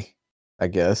AB, I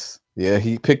guess. Yeah,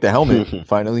 he picked the helmet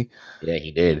finally. Yeah,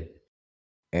 he did.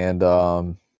 And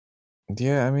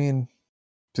yeah, I mean,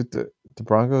 the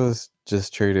Broncos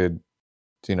just traded,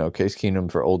 Case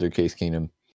Keenum for older Case Keenum.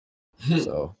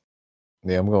 So,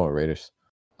 yeah, I'm going with Raiders.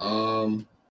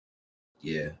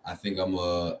 Yeah, I think I'm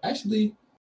actually,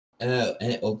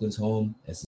 and Oakland's home.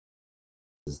 This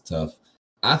is tough.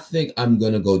 I think I'm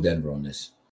gonna go Denver on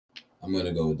this. I'm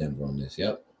gonna go with Denver on this.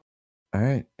 Yep. All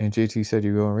right, and JT said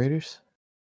you're going Raiders.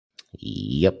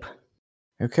 Yep.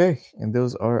 Okay, and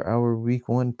those are our week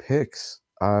 1 picks.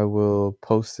 I will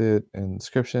post it in the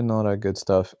description, all that good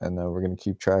stuff, and then we're gonna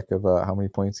keep track of how many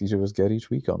points each of us get each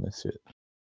week on this shit.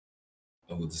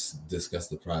 And we'll discuss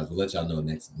the prize. We'll let y'all know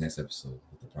next episode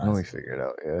what the prize. Let me figure it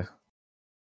out. Yeah.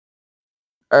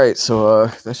 All right, so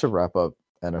that should wrap up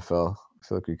NFL. I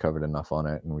feel like we covered enough on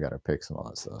it, and we got our picks and all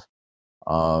that stuff.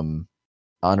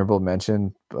 Honorable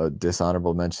mention,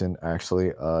 dishonorable mention,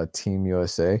 actually. Team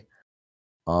USA.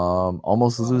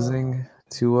 Almost losing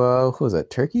to who was that?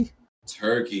 Turkey.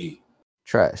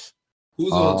 Trash.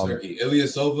 Who's on Turkey?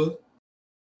 Ilyasova?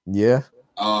 Yeah.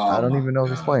 Oh, I don't even know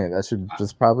if he's playing. That's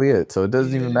probably it. So it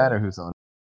doesn't even matter who's on.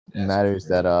 It matters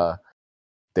that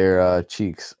they're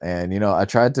cheeks. And I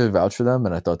tried to vouch for them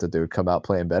and I thought that they would come out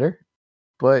playing better.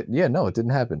 But yeah, no, it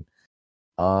didn't happen.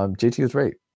 JT was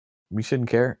right. We shouldn't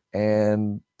care.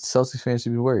 And Celtics fans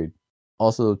should be worried.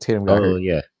 Also, Tatum got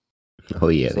hurt. Oh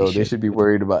yeah. So they should be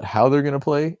worried about how they're gonna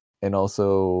play and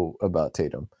also about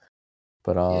Tatum.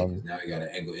 But now he got an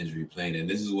ankle injury playing, and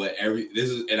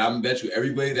and I'm bet you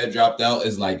everybody that dropped out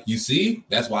is like, you see,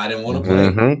 that's why I didn't want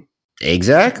to play.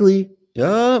 Exactly.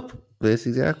 Yup. That's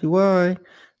exactly why.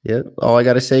 Yep. All I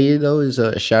gotta say is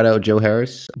shout out Joe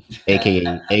Harris,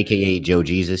 aka Joe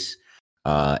Jesus,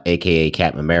 aka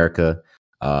Captain America.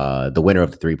 The winner of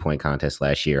the 3-point contest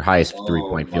last year, highest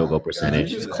 3-point field goal percentage.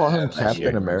 Did you just call him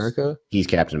Captain America? He's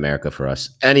Captain America for us.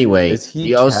 Anyway, is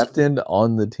he captain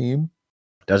on the team?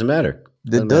 Doesn't matter.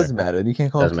 It does matter. You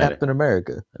can't call him Captain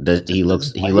America. He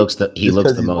looks the most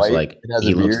like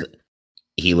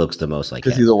he looks the most like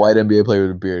because Cap. He's a white NBA player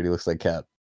with a beard. He looks like Cap.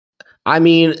 I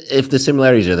mean, if the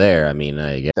similarities are there, I mean,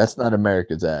 I guess. That's not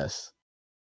America's ass.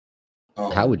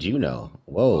 How would you know?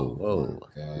 Whoa.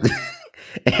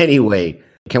 Anyway,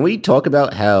 can we talk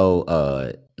about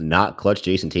how not clutch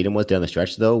Jason Tatum was down the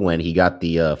stretch though when he got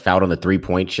the foul on the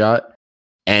 3-point shot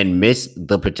and missed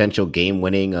the potential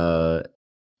game-winning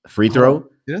free throw?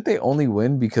 Didn't they only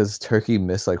win because Turkey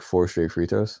missed like 4 straight free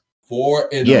throws? 4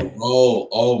 in a row.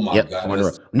 Oh my god! 4 in a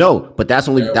row. No, but that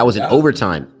was in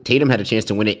overtime. Tatum had a chance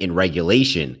to win it in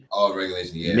regulation. Oh,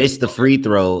 regulation. Yeah, missed the free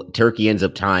throw. Turkey ends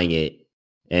up tying it,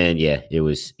 and it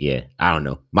was I don't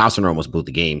know. Miles Turner almost blew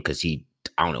the game because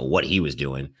I don't know what he was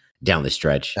doing down the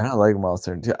stretch. And I like Miles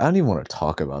Turner. I don't even want to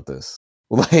talk about this.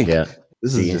 Like,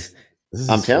 this is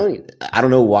I'm telling you, I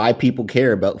don't know why people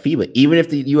care about FIBA. Even if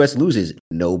the U.S. loses,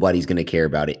 nobody's going to care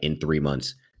about it in 3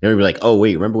 months. They're going to be like, oh,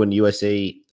 wait, remember when the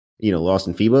USA, lost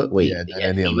in FIBA? Wait,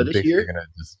 and the Olympics are going to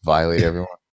just violate everyone.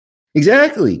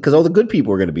 Exactly, because all the good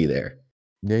people are going to be there.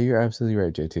 Yeah, you're absolutely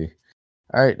right, JT.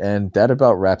 All right, and that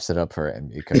about wraps it up for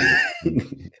NBA.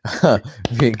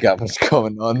 We ain't got much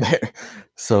going on there.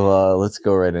 So let's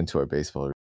go right into our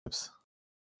baseball recaps.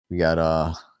 We got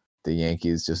the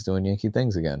Yankees just doing Yankee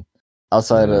things again.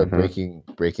 Outside of breaking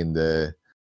the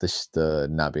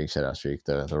not being shutout streak,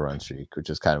 the run streak, which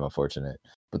is kind of unfortunate.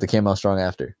 But they came out strong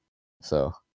after.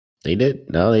 So they did.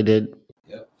 No, they did.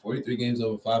 Yep, 43 games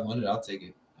over 500. I'll take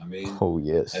it. I mean, oh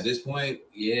yes. At this point,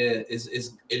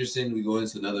 it's interesting. We go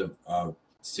into another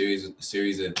series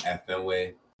at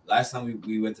Fenway. Last time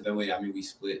we went to Fenway, I mean, we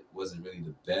split. Wasn't really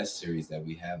the best series that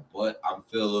we have, but I'm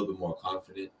feeling a little bit more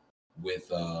confident with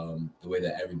the way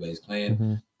that everybody's playing.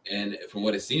 Mm-hmm. And from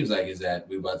what it seems like is that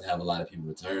we're about to have a lot of people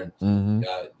return. Mm-hmm.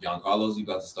 Giancarlo's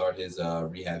about to start his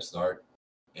rehab start,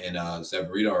 and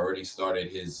Severino already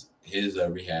started his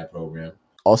rehab program.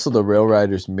 Also, the Rail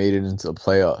Riders made it into the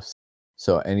playoffs.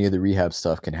 So any of the rehab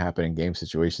stuff can happen in game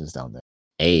situations down there.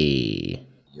 Hey.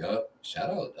 Yup.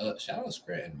 Shout out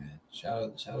Scranton, man. Shout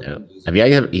out. Yep.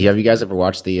 Have you guys ever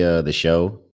watched the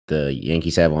show the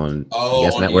Yankees have on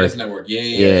Yes Network? Yes Network.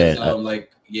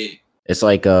 Yeah. It's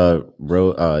like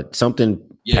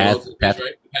something. Yeah, Path,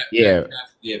 right?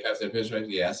 Pass and pitch, right?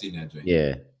 Yeah, I seen that.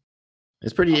 Yeah.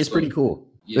 It's pretty cool.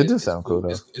 Yeah, it does sound cool though.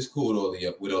 It's cool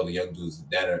with all the young dudes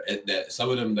that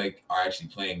some of them like are actually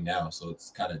playing now, so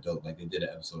it's kind of dope. Like they did an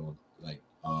episode on like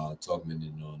Talkman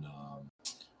and on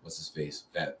what's his face,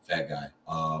 fat guy,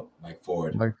 Mike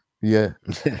Ford.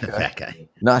 Fat guy.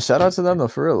 Nah, shout out to them though,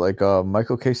 for real. Like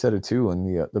Michael K said it too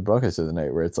in the broadcast of the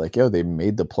night, where it's like, they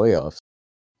made the playoffs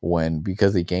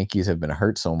because the Yankees have been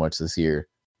hurt so much this year,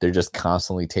 they're just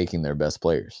constantly taking their best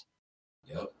players.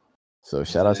 Yep. So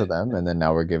shout out to them, and then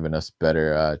now we're giving us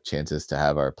better chances to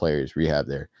have our players rehab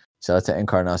there. Shout out to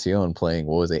Encarnacion playing,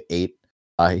 what was it, 8?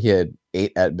 He had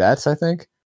 8 at bats, I think.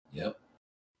 Yep.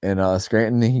 And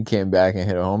Scranton, he came back and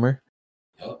hit a homer.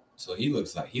 Yep. So he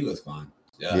looks fine.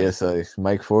 Yeah. So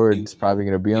Mike Ford's probably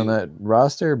going to be on that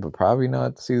roster, but probably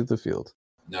not see the field.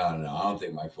 No. I don't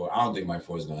think Mike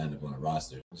Ford is going to end up on a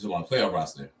roster. Just on a playoff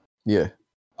roster. Yeah.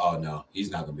 Oh no,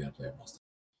 he's not going to be on a playoff roster.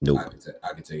 Nope.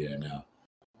 I can tell you that now.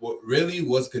 What really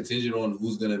was contingent on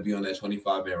who's going to be on that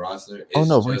 25-man roster?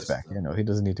 Voigt's back. He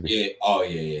doesn't need to be. Yeah. Oh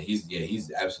yeah.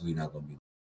 He's absolutely not going to be.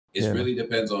 It really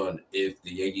depends on if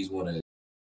the Yankees want to,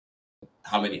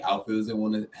 how many outfielders they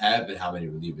want to have and how many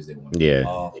relievers they want.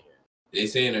 They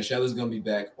saying Urshela's going to be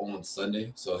back on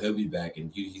Sunday, so he'll be back,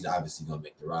 and he's obviously going to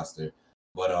make the roster.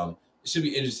 But it should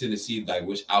be interesting to see like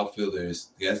which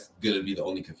outfielders. That's going to be the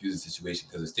only confusing situation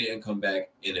because if Stanton come back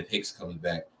and if Hicks comes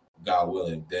back, God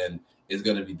willing, then it's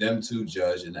going to be them two,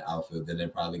 Judge in the outfield. Then they're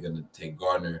probably going to take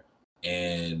Gardner,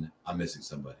 and I'm missing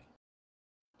somebody.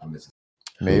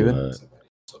 Maven.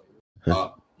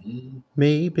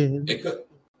 Maven.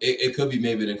 It could be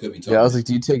Maven. It could be Talkman. Yeah, I was like,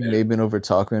 do you take Maven over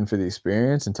Talkman for the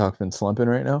experience and Talkman slumping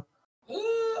right now?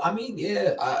 I mean,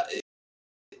 yeah.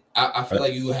 I feel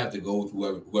like you have to go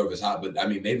with whoever's hot, but I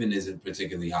mean, Maven isn't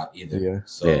particularly hot either. Yeah.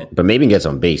 So, but Maven gets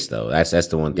on base though. That's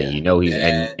the one thing he's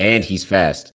and he's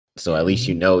fast. So at least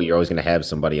you're always going to have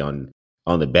somebody on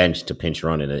the bench to pinch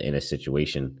run in a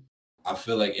situation. I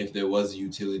feel like if there was a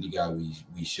utility guy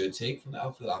we should take from the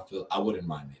outfield, I wouldn't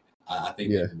mind Maven. I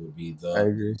think Maven would be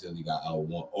the utility guy I would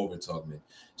want over Talkman,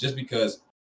 just because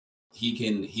he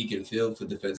can field for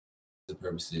defensive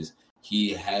purposes.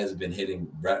 He has been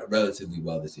hitting relatively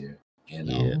well this year,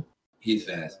 and he's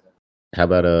fast. How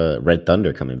about Red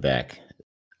Thunder coming back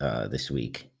this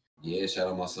week? Yeah, shout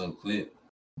out my son Clint,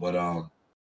 but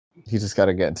he just got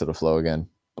to get into the flow again.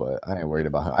 but I ain't worried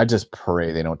about him. I just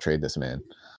pray they don't trade this man.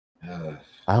 Uh,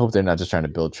 I hope they're not just trying to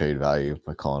build trade value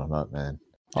by calling him up, man.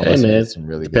 Hey, Unless we man, get some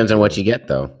really good depends on what deals. you get,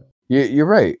 though. You're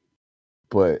right,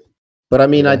 but But I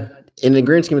mean, Yeah. in the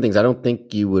grand scheme of things, I don't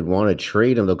think you would want to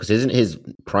trade him though, because isn't his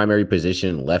primary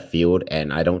position left field,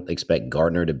 and I don't expect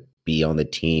Gardner to be on the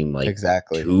team like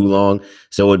exactly. too long.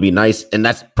 So it would be nice, and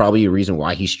that's probably a reason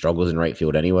why he struggles in right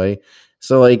field anyway.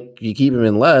 So like, you keep him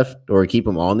in left or keep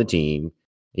him on the team.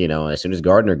 You know, as soon as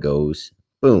Gardner goes,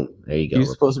 boom, there you go.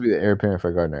 He's supposed to be the heir apparent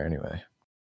for Gardner anyway.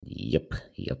 Yep.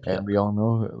 And we all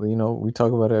know, we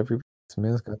talk about it every week. This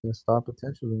man's got this star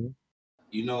potential. Man.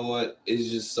 you know what? It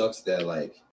just sucks that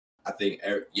like I think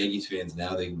Yankees fans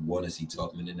now they want to see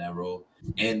Tauchman in that role.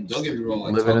 And don't get me wrong,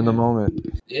 like Living in the Tauchman-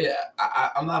 moment. Yeah,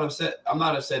 I'm not upset. I'm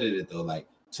not upset at it though. Like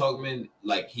Tugman,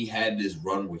 like he had this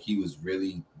run where he was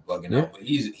really bugging Yeah. out, but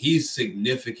he's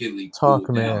significantly cooled Talk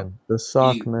down. man, the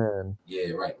sock He- man.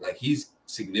 Yeah, right. Like he's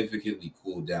significantly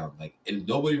cooled down. Like, and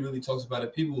nobody really talks about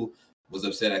it. People was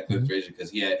upset at Cliff Frazier because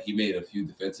he made a few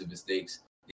defensive mistakes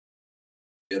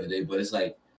the other day, but it's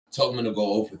like Tugman to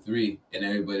go 0 for 3, and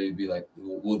everybody would be like,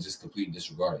 "We'll just completely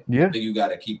disregard it." Yeah. I think you got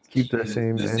to keep that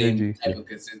same energy. type of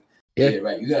consistency. Yeah. Yeah,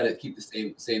 right. You got to keep the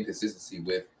same consistency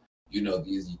with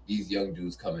these young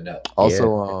dudes coming up.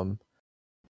 Also,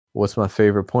 what's my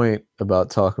favorite point about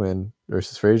Talkman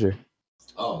versus Frazier?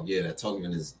 Oh yeah, that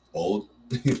Tugman is old.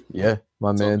 Yeah,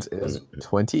 my Talkman man's is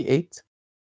 28,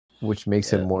 which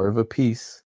makes Yeah. him more of a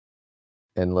piece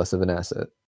and less of an asset.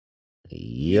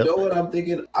 Yep. You know what I'm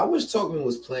thinking? I wish Tugman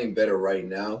was playing better right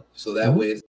now, so that Mhm. way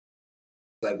it's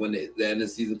like when the end of the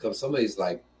season comes, somebody's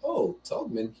like, "Oh,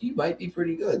 Tugman, he might be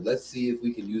pretty good. Let's see if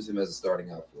we can use him as a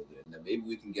starting outfielder, and then maybe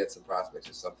we can get some prospects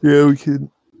or something." Yeah, we could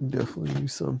definitely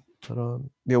use some. But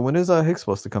when is Hicks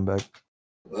supposed to come back?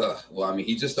 Well, I mean,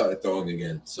 he just started throwing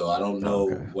again, so I don't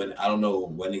know Okay. when. I don't know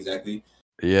when exactly.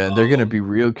 Yeah, and they're gonna Um, be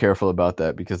real careful about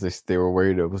that because they were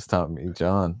worried it was Tommy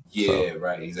John. Yeah, So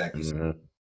right, exactly. Mhm.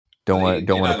 don't So want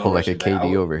they're to not pull gonna like rush a it back. I KD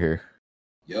would- over here.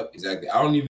 Yep, exactly. I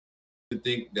don't even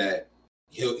think that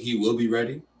he will be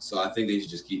ready. So I think they should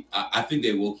just keep. I think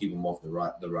they will keep him off the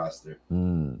roster.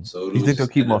 So You think they'll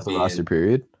keep him off the roster?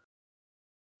 Period.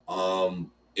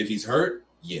 If he's hurt,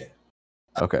 yeah,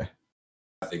 Okay.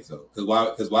 I think so.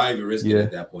 Because why even risk it Yeah.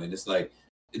 at that point? It's like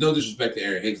no disrespect to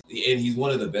Aaron Hicks, and he's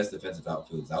one of the best defensive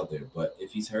outfielders out there. But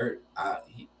if he's hurt,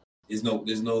 there's no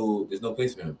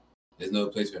place for him. There's no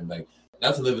place for him. Like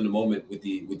not to live in the moment with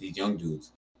these young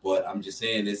dudes. But I'm just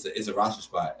saying it's a roster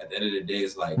spot. At the end of the day,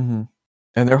 it's like And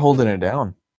they're holding it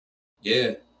down.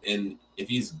 yeah. And if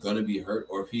he's gonna be hurt,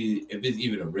 or if it's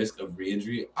even a risk of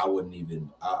re-injury, I wouldn't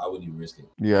even risk it.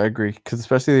 Yeah, I agree. Because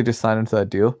especially they just signed him to that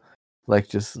deal. Like,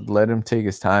 just let him take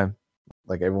his time.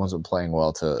 Like everyone's been playing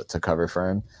well to cover for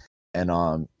him.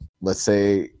 And let's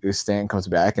say if Stanton comes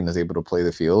back and is able to play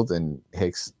the field, and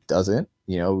Hicks doesn't.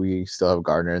 We still have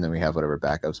Gardner, and then we have whatever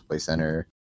backups play center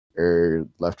or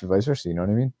left or vice versa. You know what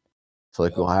I mean? So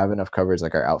like we'll have enough coverage.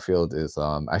 Like our outfield is.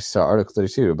 I saw articles there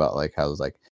too about like how it's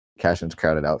like Cashman's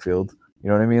crowded outfield. You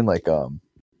know what I mean? Like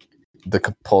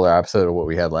the polar opposite of what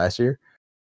we had last year.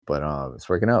 But it's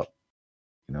working out.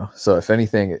 So if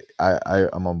anything,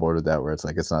 I'm on board with that. Where it's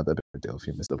like it's not that big of a deal if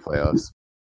you miss the playoffs.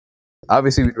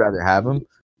 Obviously, we'd rather have him,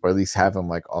 or at least have him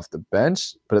like off the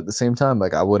bench. But at the same time,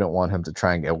 like I wouldn't want him to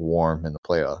try and get warm in the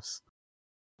playoffs.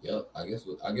 Yep, I guess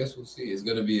we'll see. It's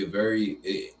gonna be very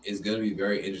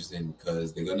interesting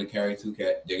because they're gonna carry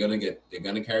they're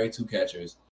gonna carry two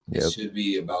catchers. Yep. It should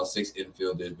be about 6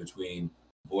 infielders between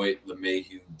Voit,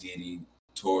 LeMahieu, Didi,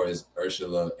 Torres,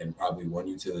 Ursula, and probably one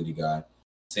utility guy.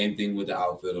 Same thing with the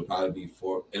outfield. It'll probably be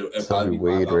 4. It'll probably be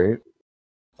Wade, 5 right?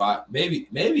 5, maybe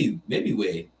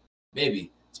Wade,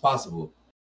 maybe it's possible.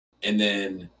 And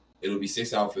then it'll be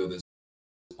 6 outfielders.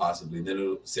 Possibly. Then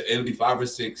it'll be 5 or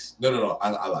 6. No.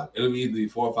 I lied. It'll be either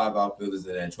 4 or 5 outfielders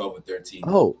and then 12 or 13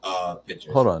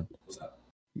 pitchers. Hold on. What's up?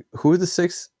 Who are the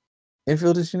 6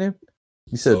 infielders you named?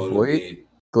 You said So it'll Voit, be-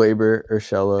 Glaber,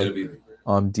 Urshela, It'll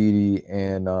be Didi,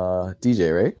 and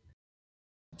DJ, right?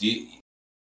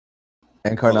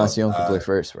 Encarnacion can play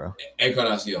first, bro.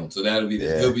 Encarnacion. So that'll be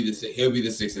Yeah. he'll be the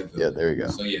 6th infielder. Yeah, there you go.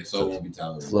 So it won't be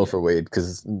Tyler. It's low for Wade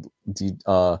because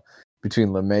between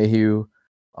LeMahieu,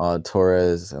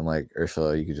 Torres, and like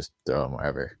Ursula, you could just throw him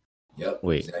wherever. Yep.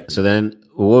 Wait. Exactly. So then,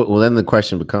 well, then the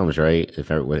question becomes, right?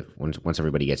 Once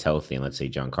everybody gets healthy, and let's say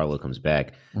Giancarlo comes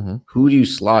back, Mhm. who do you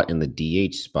slot in the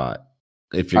DH spot?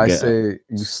 If you're I say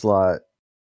you slot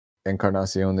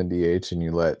Encarnacion in DH and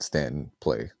you let Stanton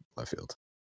play left field.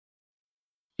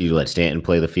 you let Stanton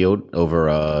play the field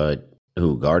over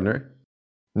who, Gardner?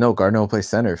 No, Gardner will play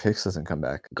center if Hicks doesn't come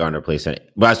back. Gardner plays center.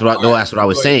 But that's what I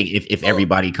was saying. If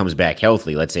everybody comes back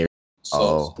healthy, let's say.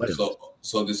 So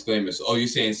disclaimer. So, you're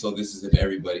saying so this is if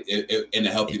everybody in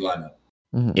a healthy lineup.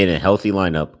 Mhm. In a healthy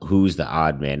lineup, who's the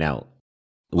odd man out?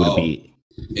 Would it be?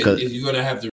 If you're gonna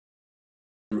have to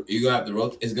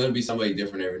rotate. It's gonna be somebody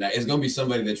different every night. It's gonna be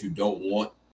somebody that you don't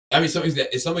want. I mean, somebody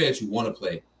that you want to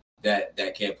play that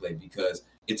can't play because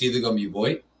it's either gonna be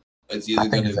Voit, it's either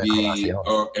gonna be,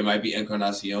 or it might be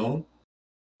Encarnacion,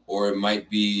 or it might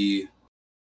be.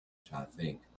 I'm trying to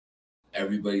think.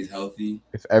 Everybody's healthy.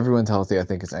 If everyone's healthy, I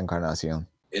think it's Encarnacion.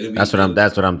 That's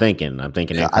what I'm thinking. I'm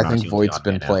thinking. Yeah, I think Voigt's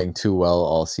been playing too well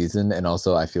all season, and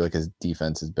also I feel like his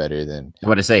defense is better than. I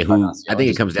want to say who. I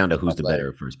think it comes down to who's the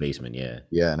better first baseman. Yeah.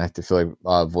 Yeah, and I feel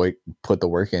like Voigt put the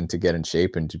work in to get in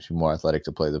shape and to be more athletic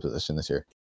to play the position this year.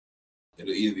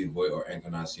 It'll either be Voigt or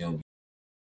Encarnacion.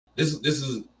 This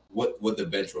is what the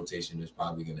bench rotation is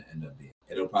probably going to end up being.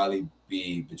 It'll probably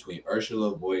be between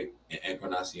Ursula, Voigt, and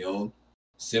Encarnacion,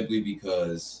 simply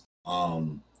because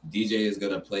DJ is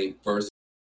going to play first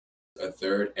or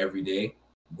third every day.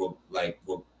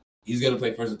 He's going to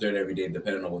play first or third every day,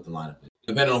 depending on what the lineup is.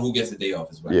 Depending on who gets the day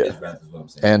off is what I'm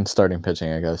saying. And starting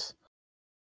pitching, I guess.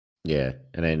 Yeah,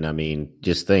 and then I mean,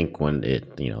 just think when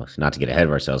it's not to get ahead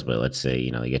of ourselves, but let's say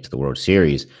you get to the World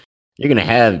Series, you're going to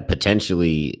have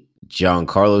potentially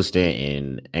Giancarlo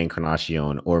Stanton,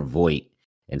 Encarnacion, or Voit,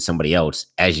 and somebody else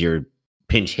as your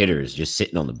pinch hitters just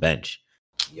sitting on the bench.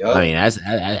 Yep. I mean,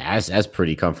 that's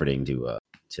pretty comforting to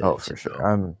for sure.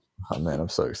 I'm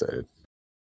so excited.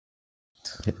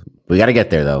 We got to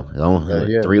get there though.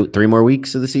 Three more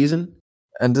weeks of the season.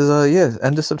 End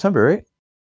of September, right?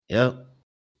 Yep.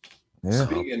 Yeah.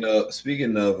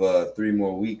 Speaking of 3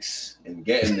 more weeks and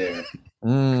getting there.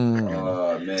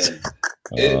 Oh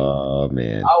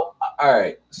man. All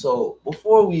right. So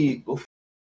before we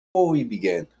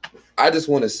begin, I just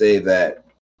want to say that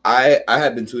I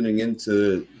have been tuning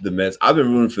into the Mets. I've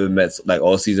been rooting for the Mets like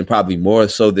all season, probably more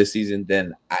so this season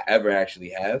than I ever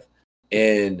actually have.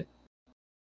 And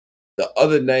the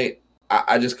other night,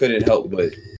 I just couldn't help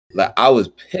but I was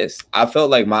pissed. I felt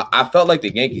like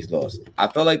the Yankees lost. I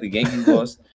felt like the Yankees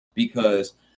lost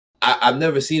because I've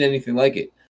never seen anything like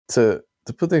it. To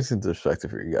put things into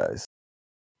perspective for you guys,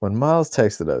 when Miles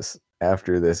texted us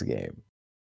after this game,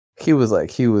 he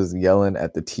was yelling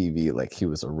at the TV like he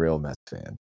was a real Mets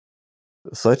fan.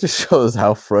 So that just shows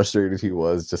how frustrated he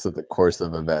was just at the course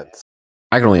of events.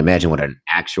 I can only imagine what an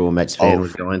actual Mets fan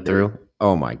was going through.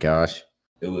 Oh my gosh.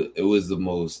 It was the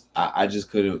most. I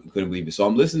just couldn't believe it. So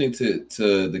I'm listening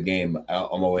to the game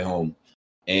on my way home,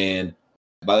 and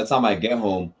by the time I get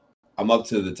home, I'm up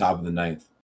to the top of the 9th,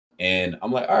 and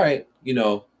I'm like, all right,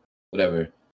 whatever.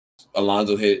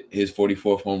 Alonso hit his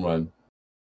 44th home run,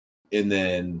 and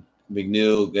then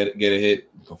McNeil get a hit,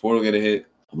 Conforto get a hit.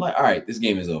 I'm like, all right, this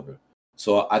game is over.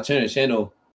 So I turn the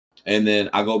channel, and then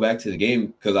I go back to the game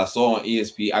because I saw on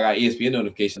ESPN. I got ESPN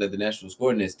notification that the Nationals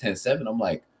scored, and it's 10-7. I'm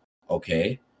like,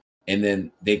 okay. And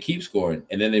then they keep scoring,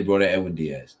 and then they brought in Edwin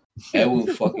Diaz. Edwin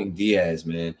fucking Diaz,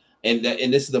 man. And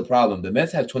this is the problem. The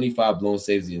Mets have 25 blown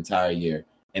saves the entire year,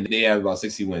 and they have about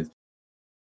 60 wins.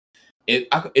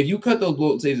 If you cut those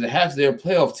blown saves in half, they're a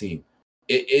playoff team.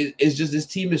 It's just this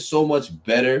team is so much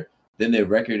better than their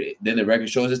record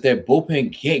shows us. Their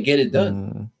bullpen can't get it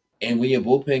done. And when your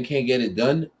bullpen can't get it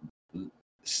done,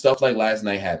 stuff like last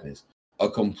night happens. A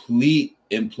complete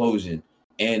implosion.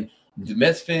 And the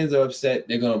Mets fans are upset.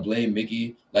 They're gonna blame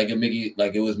Mickey, like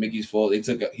it was Mickey's fault. He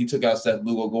took out Seth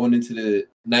Lugo going into the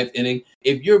 9th inning.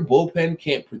 If your bullpen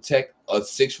can't protect a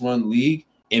 6-run league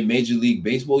in Major League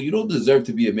Baseball, you don't deserve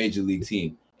to be a Major League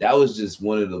team. That was just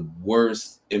one of the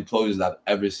worst implosions I've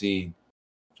ever seen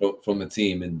from a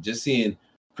team. And just seeing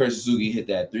Kurt Suzuki hit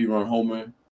that 3-run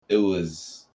homer, it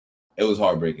was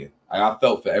heartbreaking. I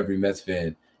felt for every Mets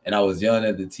fan, and I was yelling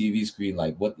at the TV screen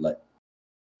like, "What?" Like,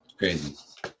 it's crazy.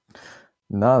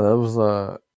 No, that was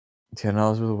I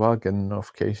was really wild getting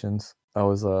notifications. I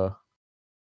was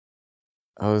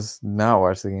not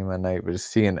watching the game at night, but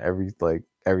just seeing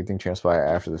everything transpire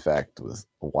after the fact was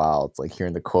wild. It's like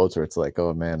hearing the quotes where it's like,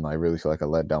 "Oh man, I really feel like I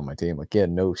let down my team." Like, yeah,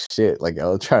 no shit. Like I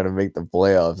was trying to make the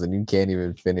playoffs and you can't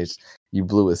even finish. You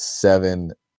blew a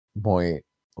 7-point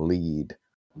lead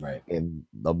right in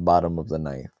the bottom of the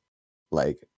 9th.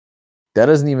 Like that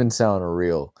doesn't even sound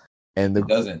real. And it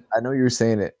doesn't. I know you're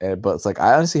saying it, but it's like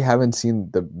I honestly haven't seen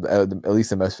at least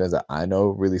the Mets fans that I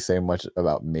know really say much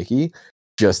about Mickey,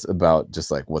 just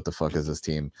like what the fuck is this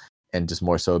team, and just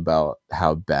more so about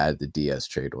how bad the Diaz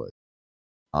trade was.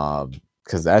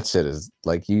 Because that shit is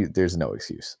like there's no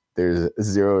excuse. There's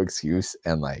zero excuse,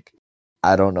 and like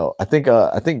I don't know. I think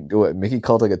what Mickey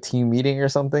called like a team meeting or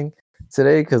something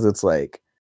today, because it's like,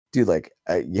 dude, like,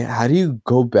 yeah, how do you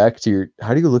go back to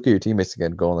how do you look at your teammates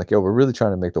again, going like, yo, we're really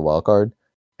trying to make the wild card,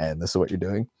 and this is what you're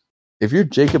doing. If you're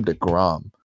Jacob deGrom,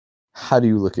 how do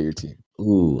you look at your team?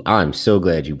 Ooh, I'm so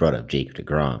glad you brought up Jacob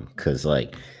deGrom because,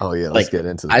 oh yeah, let's get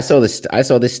into this. I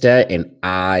saw this stat and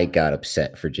I got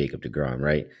upset for Jacob deGrom,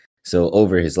 right? So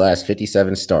over his last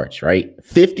 57 starts, right?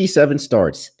 57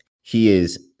 starts, he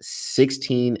is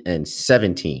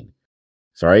 16-17.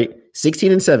 Sorry,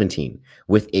 16-17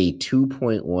 with a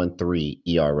 2.13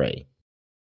 ERA.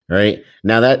 Right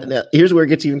now, here's where it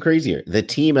gets even crazier. The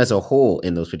team as a whole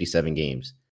in those 57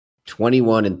 games,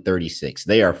 21-36.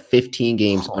 They are 15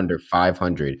 games under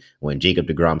 500 when Jacob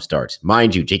deGrom starts.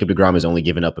 Mind you, Jacob deGrom has only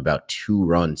given up about 2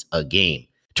 runs a game.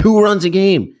 2 runs a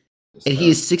game. And he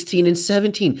is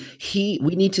 16-17.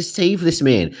 We need to save this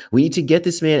man. We need to get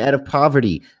this man out of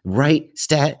poverty right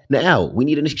now. We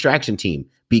need an extraction team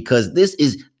because this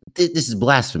is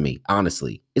blasphemy.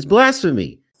 Honestly, it's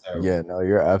blasphemy. Yeah, no,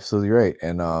 you're absolutely right.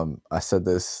 And I said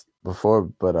this before,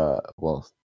 but well,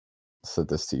 I said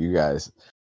this to you guys.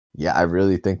 Yeah, I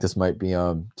really think this might be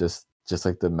just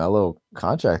like the Melo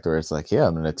contract, where it's like, yeah,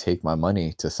 I'm gonna take my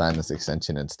money to sign this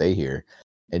extension and stay here,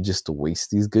 and just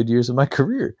waste these good years of my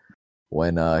career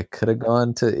when I could have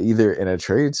gone to either in a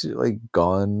trade, like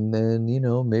gone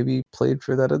and maybe played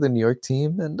for that other New York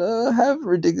team and have a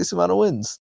ridiculous amount of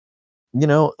wins.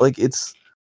 Like it's,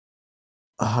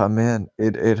 oh man,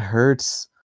 it hurts.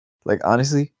 Like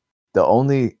honestly, the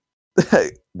only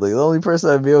the only person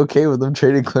I'd be okay with them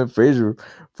trading Clint Frazier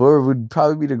for would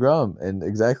probably be deGrom. And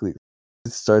exactly,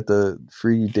 start the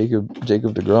free Jacob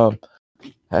deGrom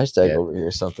hashtag over here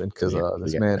or something, because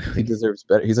this man, he deserves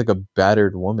better. He's like a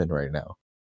battered woman right now.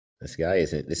 This guy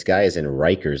is in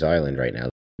Rikers Island right now.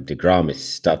 deGrom is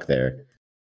stuck there.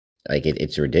 Like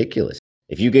it's ridiculous.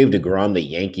 If you gave deGrom the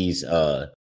Yankees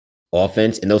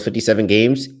offense in those 57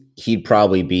 games, he'd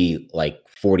probably be like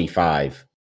 45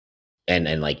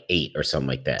 and like 8 or something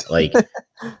like that. Like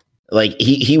like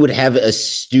he would have a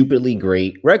stupidly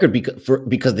great record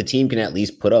because the team can at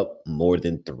least put up more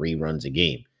than 3 runs a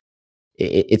game.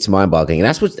 It's mind-boggling, and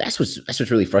that's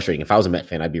what's really frustrating. If I was a Met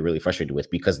fan, I'd be really frustrated with,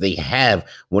 because they have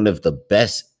one of the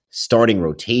best starting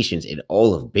rotations in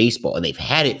all of baseball, and they've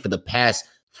had it for the past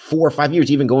 4 or 5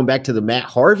 years, even going back to the Matt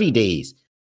Harvey days,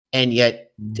 and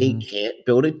yet they can't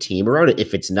build a team around it.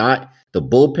 If it's not the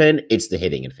bullpen, it's the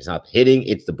hitting, and if it's not the hitting,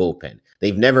 it's the bullpen.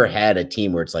 They've never had a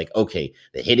team where it's like, okay,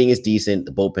 the hitting is decent,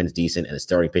 the bullpen's decent, and the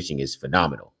starting pitching is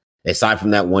phenomenal. Aside from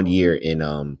that one year in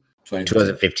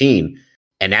 2015.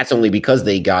 And that's only because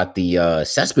they got the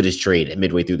Cespedes trade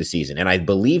midway through the season. And I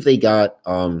believe they got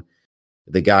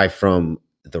the guy from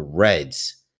the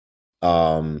Reds.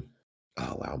 Oh,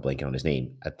 wow, I'm blanking on his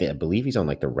name. I believe he's on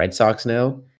like the Red Sox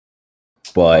now.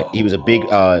 But he was a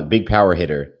big power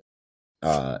hitter.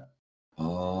 I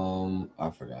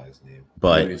forgot his name.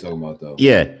 But what are you talking about, though?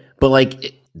 Yeah, but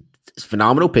like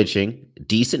phenomenal pitching,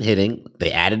 decent hitting.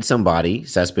 They added somebody,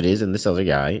 Cespedes and this other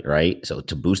guy, right? So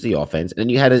to boost the offense. And then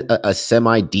you had a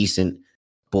semi-decent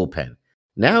bullpen.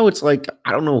 Now it's like,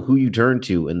 I don't know who you turn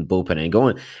to in the bullpen and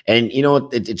going. And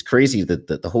it's crazy that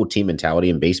the whole team mentality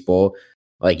in baseball.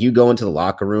 Like you go into the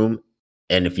locker room,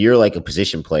 and if you're like a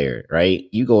position player, right?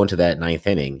 You go into that 9th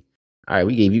inning. All right,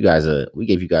 we gave you guys a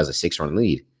 6-run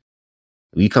lead.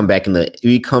 We come back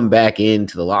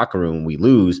into the locker room, we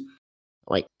lose.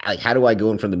 Like, how do I go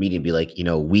in front of the media and be like,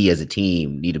 we as a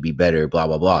team need to be better, blah,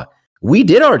 blah, blah. We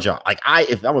did our job. Like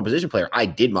if I'm a position player, I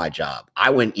did my job. I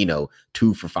went,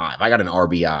 2 for 5. I got an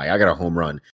RBI. I got a home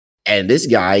run. And this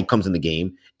guy comes in the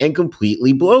game and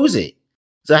completely blows it.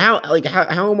 So how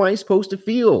am I supposed to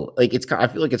feel? Like I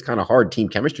feel like it's kind of hard team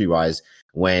chemistry wise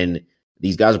when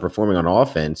these guys are performing on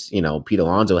offense. Pete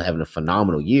Alonso having a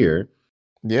phenomenal year.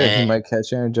 Yeah, he might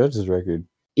catch Aaron Judge's record.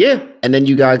 Yeah, and then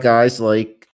you got guys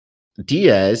like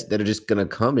Diaz that are just gonna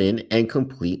come in and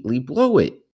completely blow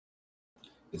it.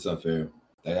 It's unfair.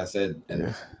 Like I said,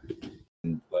 and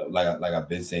like I've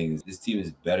been saying, this team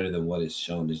is better than what it's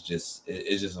shown. It's just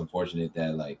unfortunate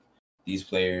that like these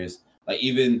players, like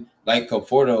even like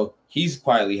Conforto, he's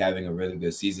quietly having a really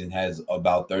good season. Has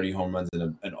about 30 home runs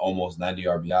and almost 90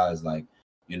 RBIs. Like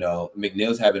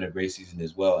McNeil's having a great season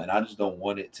as well, and I just don't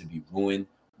want it to be ruined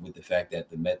with the fact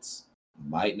that the Mets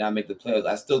might not make the playoffs.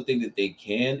 I still think that they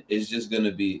can. It's just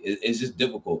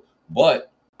difficult.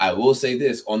 But I will say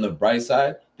this, on the bright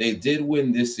side, they did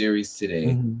win this series today.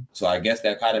 Mm-hmm. So I guess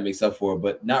that kind of makes up for it,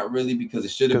 but not really, because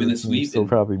it should have been a sweep. Still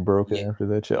probably broken after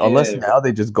that shit. Unless now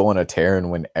they just go on a tear and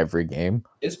win every game.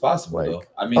 It's possible, though.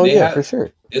 I mean, for sure.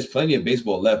 There's plenty of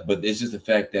baseball left, but it's just the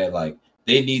fact that like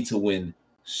they need to win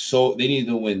So they need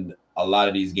to win a lot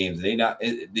of these games.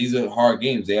 These are hard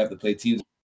games. They have to play teams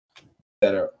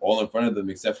that are all in front of them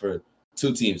except for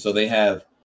two teams. So they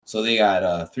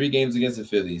got 3 games against the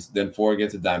Phillies, then 4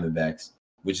 against the Diamondbacks,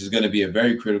 which is going to be a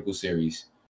very critical series.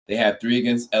 They have 3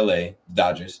 against LA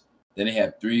Dodgers. Then they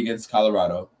have 3 against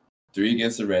Colorado, 3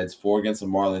 against the Reds, 4 against the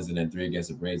Marlins, and then 3 against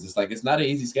the Braves. It's not an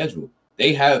easy schedule.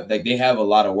 They have a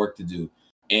lot of work to do,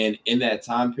 and in that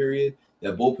time period,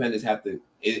 the bullpen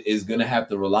is going to have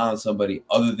to rely on somebody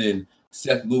other than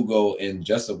Seth Lugo and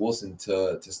Justin Wilson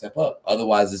to step up.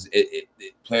 Otherwise,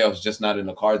 playoffs just not in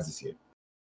the cards this year.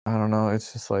 I don't know.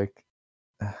 It's just like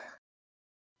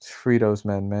it's Fritos,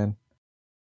 man.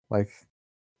 Like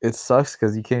it sucks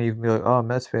because you can't even be like, oh,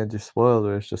 Mets fans are spoiled,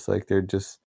 or it's just like they're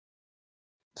just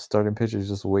starting pitchers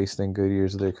just wasting good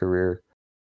years of their career.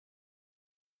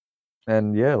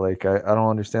 And yeah, like I don't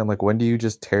understand. Like, when do you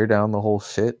just tear down the whole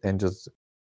shit and just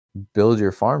build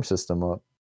your farm system up?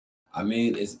 I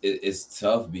mean, it's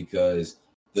tough because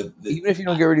even if you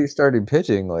don't get ready to start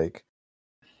pitching, like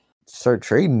start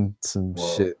trading some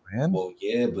shit, man. Well,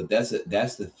 yeah, but that's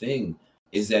the thing,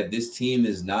 is that this team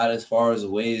is not as far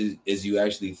away as you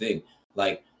actually think.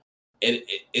 Like,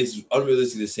 it's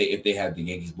unrealistic to say if they have the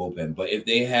Yankees bullpen, but if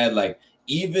they had like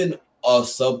even a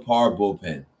subpar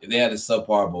bullpen,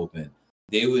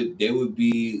 they would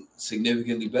be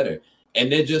significantly better.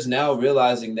 And they're just now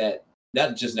realizing that,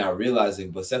 not just now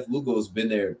realizing, but Seth Lugo's been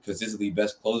their consistently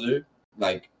best closer,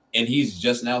 like, and he's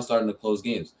just now starting to close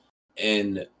games.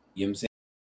 And you know what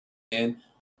I'm saying?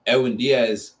 Edwin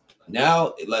Diaz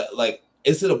now, like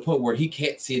it's to the point where he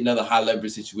can't see another high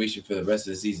leverage situation for the rest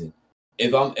of the season.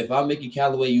 If I'm Mickey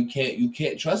Callaway, you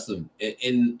can't trust him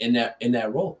in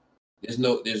that role. There's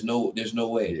no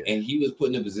way. Yeah. And he was put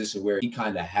in a position where he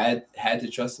kind of had to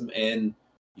trust him, and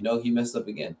he messed up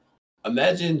again.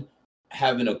 Imagine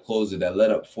having a closer that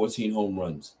let up 14 home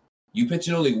runs. You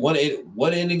pitching only one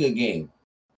inning a game.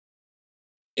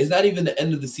 It's not even the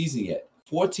end of the season yet.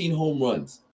 14 home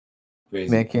runs.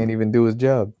 Crazy. Man can't even do his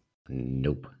job.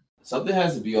 Nope. Something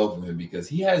has to be off of him because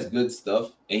he has good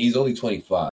stuff, and he's only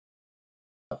 25.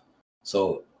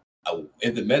 So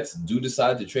if the Mets do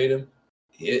decide to trade him,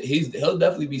 he'll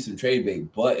definitely be some trade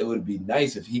bait. But it would be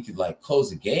nice if he could like close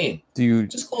the game. Do you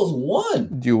just close one?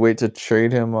 Do you wait to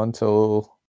trade him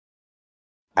until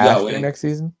after next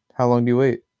season? How long do you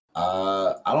wait?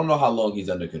 I don't know how long he's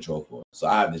under control for, so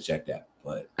I have to check that.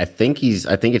 But I think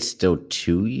it's still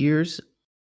 2 years.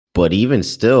 But even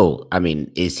still, I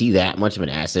mean, is he that much of an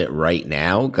asset right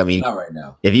now? I mean, not right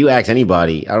now. If you ask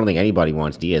anybody, I don't think anybody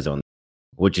wants Diaz on,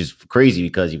 which is crazy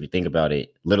because if you think about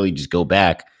it, literally just go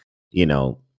back,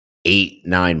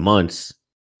 8-9 months,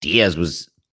 Diaz was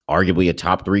arguably a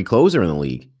top 3 closer in the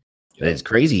league. Yep. It's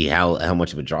crazy how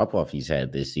much of a drop off he's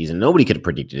had this season. Nobody could have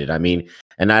predicted it. I mean,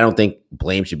 and I don't think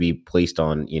blame should be placed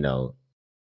on, oh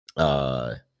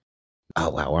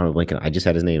wow, why am I blinking? I just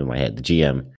had his name in my head, the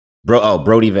GM.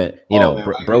 Brody Van,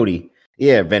 Brody.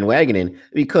 Yeah, Van Wagenen.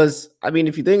 Because, I mean,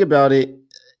 if you think about it,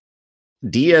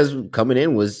 Diaz coming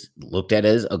in was looked at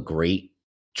as a great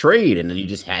trade, and then you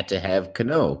just had to have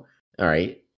Cano. All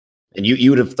right. And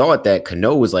you would have thought that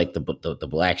Cano was like the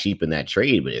black sheep in that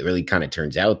trade, but it really kind of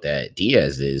turns out that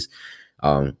Diaz is.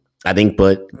 I think,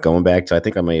 but going back to, I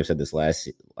think I may have said this last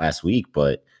week,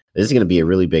 but this is going to be a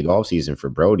really big offseason for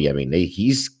Brody. I mean,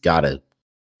 he's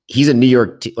a New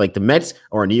York, like the Mets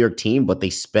are a New York team, but they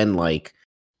spend like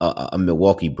a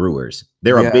Milwaukee Brewers.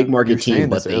 They're a big market team,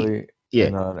 but in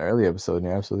an early episode, and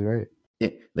you're absolutely right. Yeah,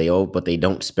 but they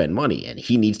don't spend money, and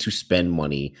he needs to spend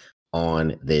money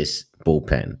on this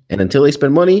bullpen. And until they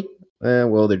spend money,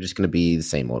 well, they're just going to be the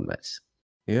same old Mets.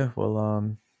 Yeah,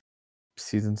 well,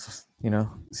 season's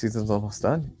almost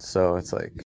done, so it's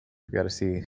like we got to see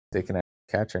if they can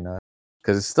catch or not.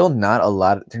 Because it's still not a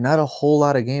lot. They're not a whole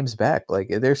lot of games back. Like,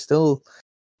 they're still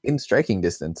in striking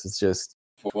distance. It's just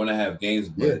 4.5 games.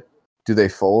 But do they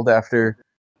fold after?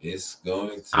 It's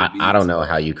going to. I don't know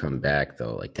how you come back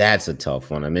though. Like, that's a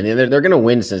tough one. I mean, they're going to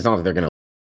win. So it's not like they're going to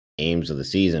win games of the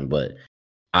season, but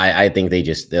I think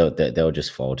they'll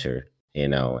just falter.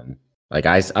 And like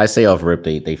I say off rip,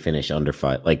 they finish under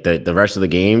 5. Like the rest of the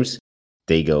games,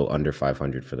 they go under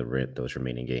 500 for those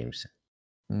remaining games.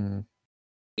 Mm.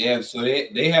 Yeah, so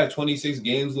they have 26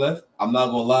 games left. I'm not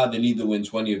gonna lie, they need to win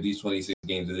 20 of these 26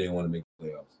 games if they want to make the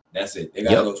playoffs. That's it. They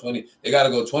gotta go 20. They gotta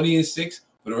go 20-6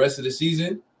 for the rest of the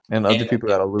season. And other people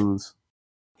gotta lose.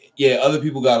 Yeah, other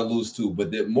people gotta lose too. But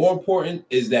the more important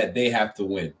is that they have to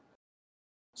win.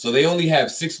 So they only have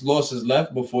 6 losses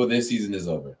left before their season is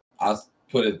over. I'll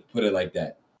put it like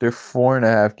that. They're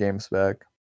 4.5 games back.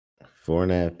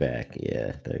 4.5 back.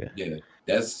 Yeah. Yeah,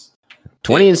 that's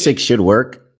 20-6 should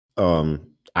work.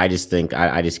 I just think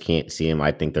I just can't see them.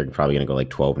 I think they're probably going to go like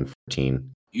 12-14.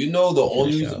 You know, the Finish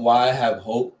only reason out. why I have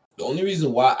hope. The only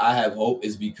reason why I have hope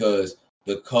is because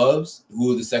the Cubs,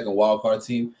 who are the second wild card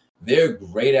team, they're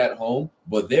great at home,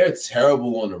 but they're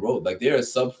terrible on the road. Like they're a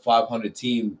sub 500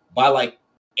 team by like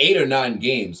 8 or 9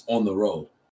 games on the road.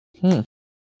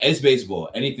 It's baseball.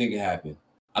 Anything can happen.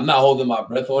 I'm not holding my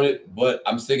breath on it, but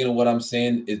I'm sticking to what I'm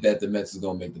saying is that the Mets is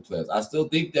going to make the playoffs. I still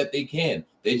think that they can.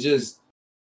 They just,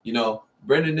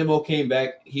 Brandon Nimmo came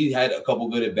back. He had a couple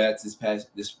good at bats these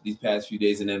past few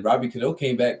days, and then Robbie Cano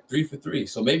came back 3 for 3.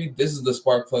 So maybe this is the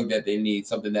spark plug that they need,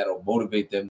 something that'll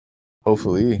motivate them.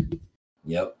 Hopefully.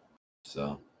 Yep.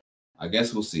 So I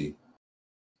guess we'll see.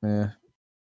 Yeah.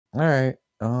 All right.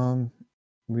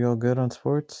 We all good on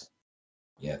sports?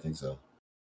 Yeah, I think so.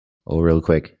 Oh, real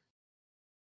quick.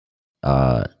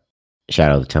 Shout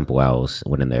out to Temple Owls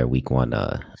winning their week 1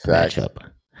 matchup.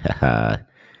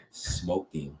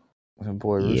 Smoke team.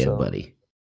 Boy, Russo. Yeah, buddy.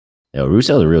 Yo,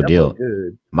 Russo's a real deal.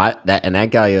 Good. That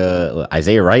guy,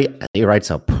 Isaiah Wright. Isaiah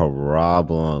Wright's a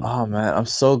problem. Oh man, I'm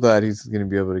so glad he's gonna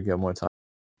be able to get more time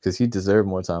because he deserved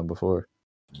more time before.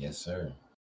 Yes, sir.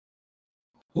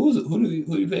 Who do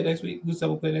you play next week? Who's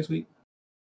Temple play next week?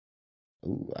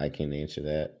 Ooh, I can answer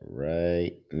that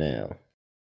right now.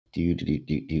 Do.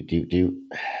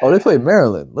 Oh, they played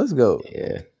Maryland. Let's go.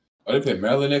 Yeah. Oh, they play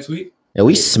Maryland next week? Yeah,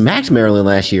 we smacked Maryland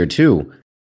last year too.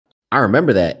 I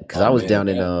remember that because I was down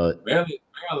in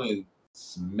Maryland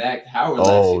smacked Howard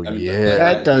Oh, last year. yeah.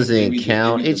 That doesn't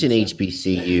count. It's an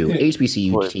HBCU.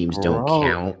 HBCU But, teams don't bro,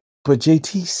 count. But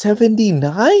JT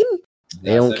 79?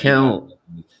 They don't count.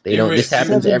 They don't. This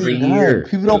happens every 79. year.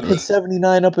 People don't put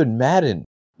 79 up in Madden.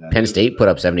 Penn State put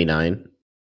up 79.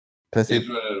 Penn State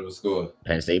They run out of a score.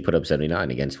 Penn State put up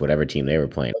 79 against whatever team they were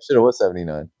playing. should have was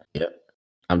 79. Yep.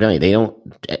 I'm telling you, they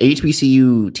don't.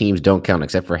 HBCU teams don't count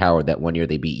except for Howard. That one year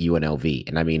they beat UNLV,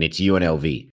 and I mean it's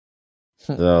UNLV.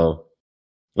 So,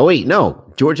 oh wait,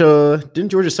 no, Georgia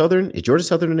didn't Georgia Southern? Is Georgia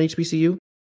Southern an HBCU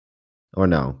or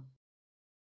no?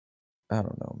 I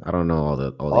don't know. Man. I don't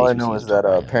know all I know is that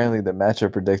apparently the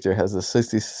matchup predictor has a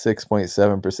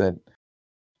 66.7%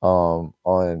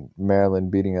 on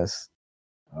Maryland beating us.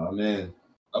 Oh man,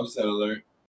 upset alert.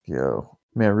 Yo,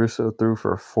 man, Russo threw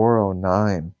for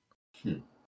 409.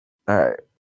 All right.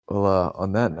 Well,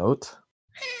 on that note,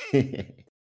 all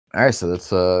right. So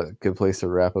that's a good place to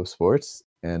wrap up sports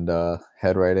and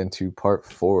head right into part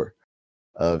 4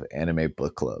 of Anime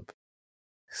Book Club.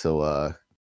 So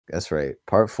that's right,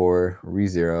 part 4,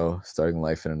 ReZero, starting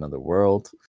life in another world.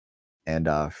 And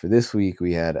for this week,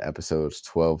 we had episodes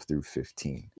 12 through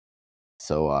 15.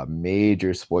 So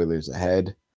major spoilers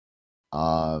ahead.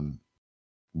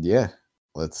 Yeah,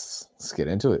 let's get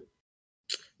into it.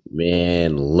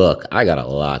 Man, look, I got a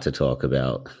lot to talk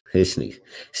about. This nigga.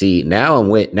 See, now I'm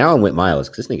with Miles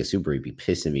because this nigga Super be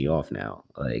pissing me off now.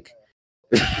 Like,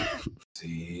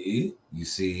 see, you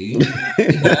see.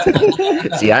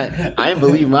 See, I didn't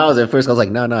believe Miles at first. I was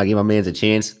like, no, give my man's a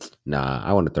chance. Nah,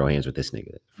 I want to throw hands with this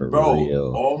nigga for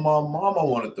real. Oh my mama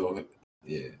want to throw it.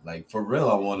 Yeah, like for real,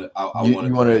 I want to.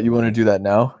 You want to do that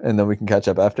now, and then we can catch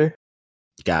up after.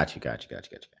 Got you.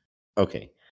 Okay.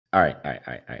 All right.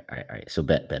 So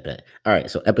bet. All right.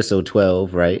 So episode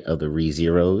 12, right, of the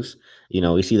ReZeros.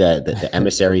 We see that the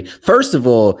emissary. First of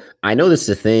all, I know this is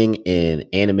a thing in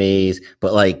animes,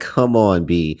 but like, come on,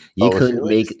 B. You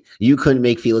couldn't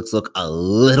make Felix look a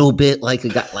little bit like a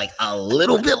guy,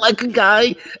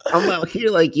 I'm out here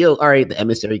like, yo, all right, the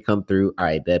emissary come through. All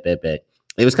right, bet.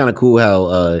 It was kind of cool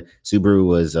how Subaru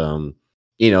was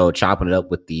chopping it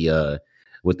up with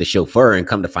the chauffeur, and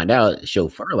come to find out,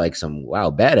 chauffeur like some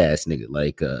wild badass nigga,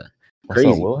 like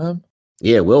crazy. Wilhelm?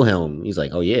 Yeah, Wilhelm. He's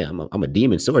like, oh yeah, I'm a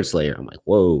demon sword slayer. I'm like,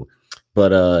 whoa.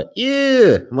 But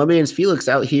yeah, my man's Felix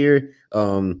out here,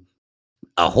 a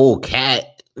whole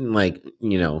cat, like,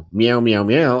 meow meow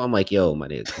meow. I'm like, yo, my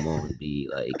nigga, come on, be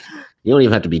like, you don't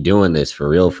even have to be doing this for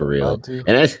real. And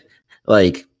that's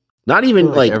like, not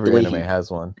even like every anime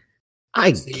has one.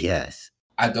 I guess.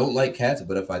 I don't like cats,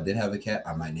 but if I did have a cat,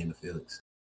 I might name it Felix.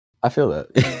 I feel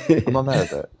that. I'm not mad at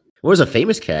that. There's a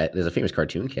famous cat. There's a famous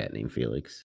cartoon cat named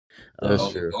Felix.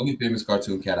 That's true. The only famous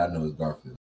cartoon cat I know is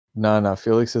Garfield. No,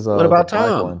 Felix is what about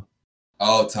Tom? One.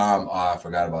 Oh, Tom. Oh, I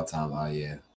forgot about Tom. Oh,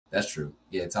 yeah. That's true.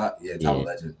 Yeah, Tom a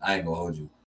legend. I ain't gonna hold you.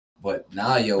 But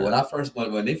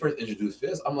when they first introduced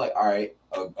Felix, I'm like, all right,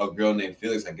 a girl named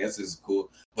Felix, I guess is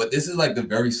cool. But this is like the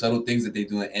very subtle things that they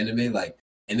do in anime, like,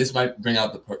 and this might bring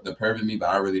out the perv in me, but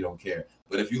I really don't care.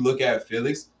 But if you look at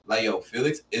Felix, like, yo,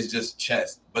 Felix is just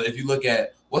chest. But if you look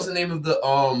at what's the name of the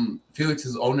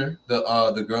Felix's owner,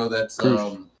 the girl that's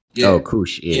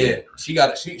Kush. Yeah, she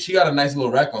got a nice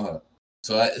little rack on her.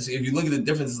 So if you look at the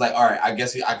difference, it's like, all right, I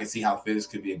guess I can see how Fizz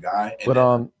could be a guy. And But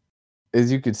then,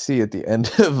 as you could see at the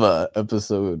end of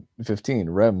episode 15,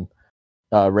 Ram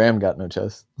got no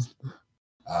chest.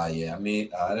 yeah, I mean,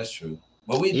 that's true.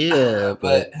 But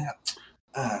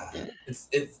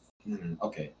it's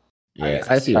okay. Yeah,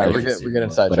 I see. All what right, you're we're getting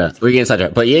saying, sidetracked. we're getting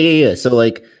sidetracked. But yeah. So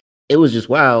like, it was just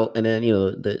wow, and then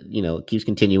it keeps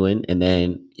continuing, and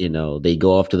then they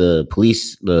go off to the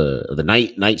police, the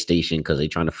night station because they're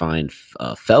trying to find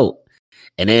Felt,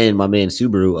 and then my man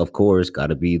Subaru, of course, got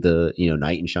to be the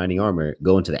knight in shining armor,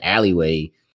 go into the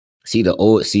alleyway, see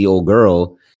old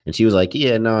girl, and she was like,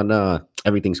 yeah, no,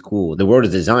 everything's cool. The world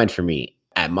is designed for me.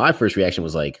 And my first reaction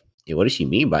was like, yeah, what does she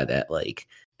mean by that? Like,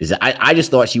 I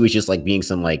just thought she was just like being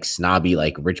some like snobby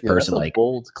like rich person, that's a like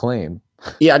bold claim.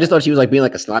 Yeah, I just thought she was like being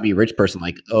like a snobby rich person,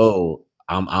 like, oh,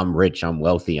 I'm rich, I'm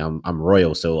wealthy, I'm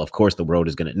royal, so of course the world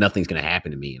is nothing's gonna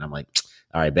happen to me. And I'm like,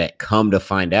 all right, bet. Come to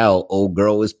find out, old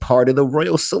girl is part of the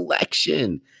royal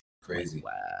selection. Crazy. Like,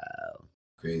 wow.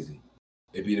 Crazy.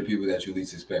 It'd be the people that you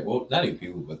least expect. Well, not even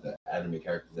people, but the anime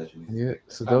characters that you least expect.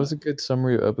 Yeah, so that was a good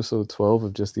summary of episode 12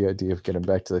 of just the idea of getting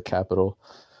back to the capital.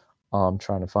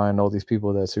 Trying to find all these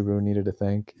people that Subaru needed to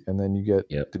thank, and then you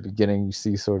get the beginning, you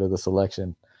see sort of the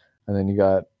selection, and then you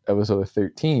got episode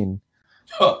 13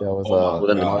 that was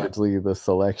largely the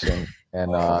selection,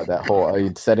 and that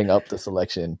whole setting up the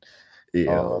selection.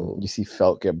 You see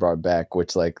Felt get brought back,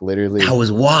 which like literally that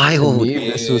was wild. To me,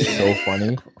 this was so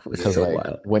funny because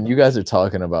when you guys are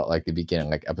talking about like the beginning,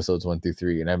 like episodes 1 through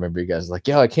 3, and I remember you guys like,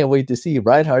 yo, I can't wait to see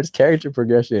Reinhardt's character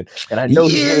progression, and I know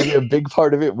he's gonna be a big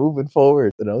part of it moving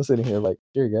forward. And I was sitting here like,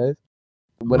 here guys,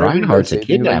 Reinhardt's a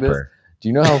kidnapper. Like this, do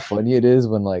you know how funny it is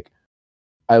when like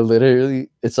I literally,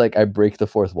 it's like I break the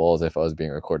fourth wall as if I was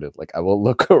being recorded. Like I will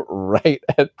look right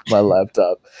at my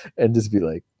laptop and just be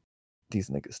like, these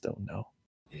niggas don't know.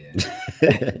 Yeah.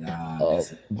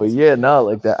 But yeah, no,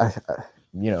 like that.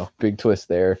 I, big twist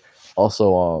there.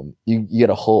 Also, you get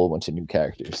a whole bunch of new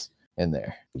characters in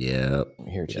there. Yeah.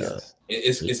 Here she is.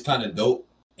 It's kind of dope.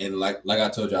 And like I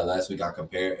told y'all last week, I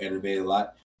compare anime a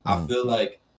lot. I feel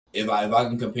like if I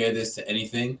can compare this to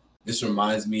anything, this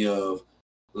reminds me of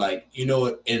like in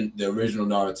the original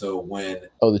Naruto when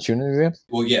the tuning exams.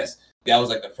 Well, yes. That was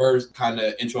like the first kind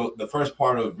of intro. The first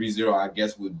part of ReZero, I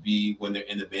guess, would be when they're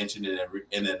in the mansion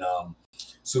and then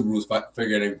Subaru's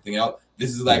figuring everything out.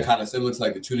 This is like kind of similar to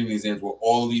like the tuning exams where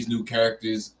all these new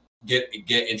characters get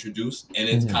introduced, and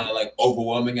it's kind of like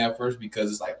overwhelming at first because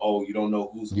it's like, oh, you don't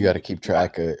know who's. You got to keep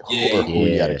track of.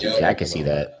 I can see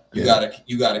that. You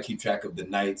gotta keep track of the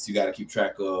knights. You gotta keep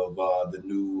track of the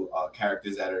new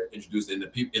characters that are introduced and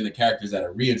the characters that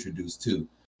are reintroduced too.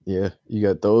 Yeah, you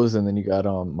got those, and then you got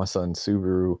my son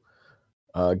Subaru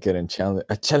getting challenged.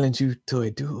 I challenge you to a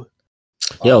duel.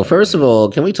 Yo, first of all,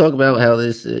 can we talk about how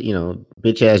this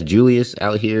bitch ass Julius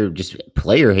out here just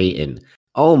player hating?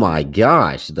 Oh my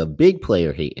gosh, the big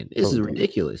player hating. This is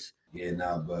ridiculous.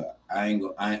 Yeah, but I ain't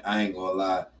gonna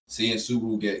lie. Seeing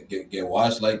Subaru get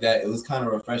washed like that, it was kind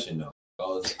of refreshing though.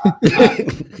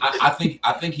 I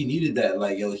think he needed that.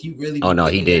 Like, yo, he really. Oh no,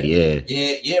 he did.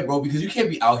 Yeah, bro. Because you can't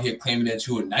be out here claiming that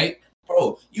you a knight,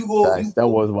 bro. That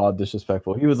was wild,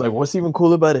 disrespectful. He was like, "What's even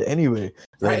cool about it anyway?"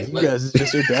 Right, you guys, it's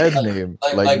just your dad's name.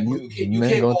 You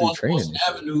can't go on Wilson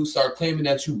Avenue, start claiming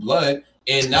that you blood,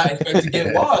 and not expect to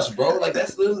get washed, bro. Like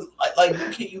that's literally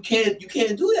like you can't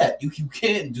do that. You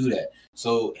can't do that.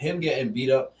 So him getting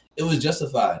beat up. It was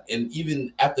justified. And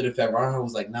even after the fact, Reinhard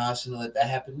was like, nah, I shouldn't let that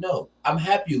happen. No, I'm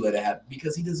happy you let it happen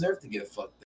because he deserved to get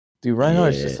fucked up. Dude,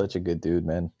 Reinhard's just such a good dude,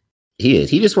 man. He is.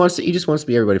 He just wants to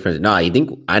be everybody's friend. No, I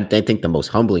think the most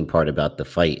humbling part about the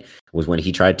fight was when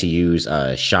he tried to use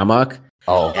Shamak.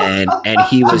 Oh. And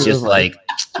he was just like,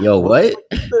 yo, what?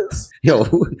 yo,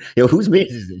 whose man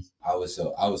is this? I was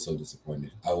so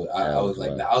disappointed. I was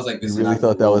like, this you really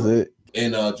thought that was it?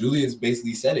 And Julius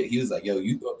basically said it. He was like, yo,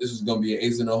 you thought this was gonna be an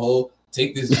ace in the hole?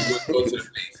 Take this go to the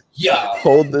face. Yeah.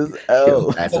 Hold this L.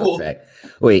 Yo, that's a fact.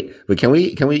 Wait, but can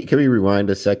we rewind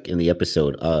a sec in the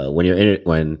episode? When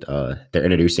they're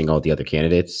introducing all the other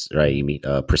candidates, right? You meet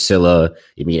Priscilla,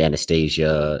 you meet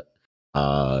Anastasia,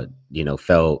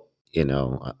 Felt,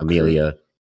 Amelia,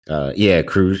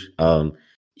 Cruz.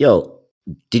 Yo,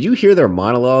 did you hear their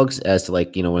monologues as to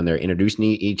like, when they're introducing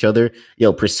each other?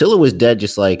 Yo, Priscilla was dead,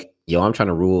 just like, yo, I'm trying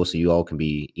to rule so you all can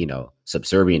be,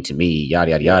 subservient to me,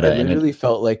 yada, yada, yada. It really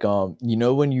felt like,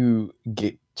 when you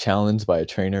get challenged by a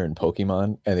trainer in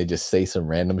Pokemon and they just say some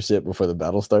random shit before the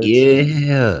battle starts?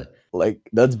 Yeah. Like,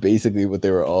 that's basically what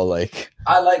they were all like.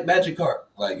 I like Magikarp.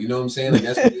 Like, you know what I'm saying? Like,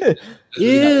 that's what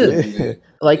yeah.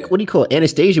 Like, what do you call it?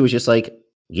 Anastasia was just like,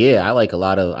 Yeah, I like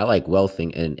wealth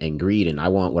and greed, and I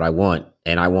want what I want,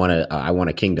 and I want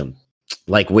a kingdom.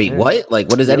 Like, wait, Yeah. what? Like,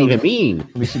 what does that Yo, even mean?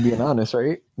 At least you being honest,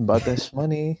 right? About that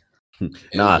money.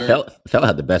 Nah, very- Felt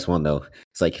had the best one though.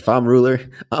 It's like, if I'm ruler,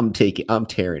 I'm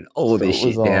tearing all this Felt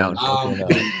was shit down. I'm fucking,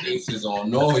 putting faces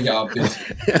on all y'all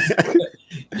bitches.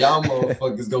 Y'all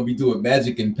motherfuckers gonna be doing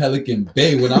magic in Pelican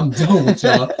Bay when I'm done with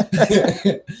y'all.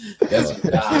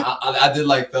 I did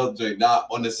like Felt Drake. Now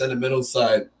on the sentimental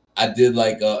side, I did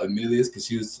like Amelia's because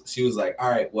she was like, all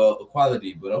right, well,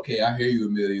 equality, but okay, I hear you,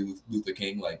 Amelia Luther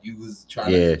King. Like you was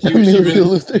trying Yeah. to, she Amelia really,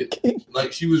 Luther King.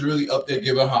 like she was really up there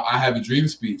giving her "I Have a Dream"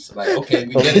 speech. Like, okay,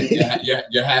 we get it.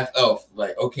 You're half elf.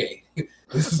 Like, okay,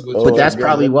 this is what. Oh, But that's God.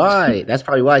 probably why. That's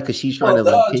probably why, because she's trying to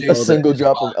like take A all the single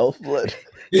drop of elf blood.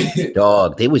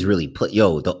 dog. They was really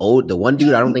the one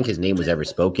dude. I don't think his name was ever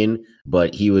spoken,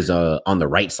 but he was on the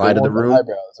right side of the room.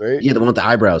 Eyebrows, right? Yeah, the one with the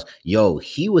eyebrows. Yo,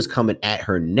 he was coming at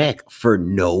her neck for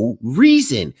no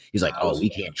reason. He's like, "Oh, we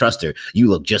can't trust her. You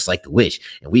look just like the witch,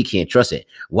 and we can't trust it.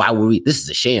 Why would we? This is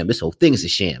a sham. This whole thing is a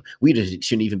sham. We just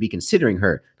shouldn't even be considering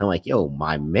her." I'm like, "Yo,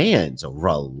 my man's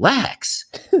relax.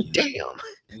 Damn."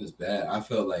 It was bad. I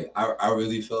felt like I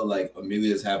really felt like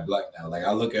Amelia's half black now. Like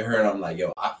I look at her and I'm like,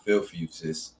 yo, I feel for you,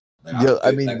 sis. Like, Yeah, I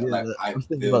feel- mean, like, yeah, like, I I was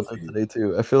thinking feel about for that you. today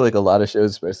too. I feel like a lot of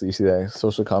shows, especially you see that in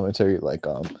social commentary, like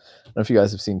I don't know if you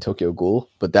guys have seen Tokyo Ghoul,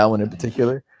 but that one in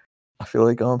particular, I feel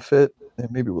like fit,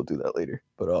 and maybe we'll do that later.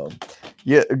 But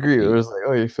yeah, agree. It was like,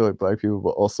 oh, you feel like black people, but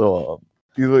also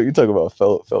you talk about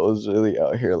Felt was really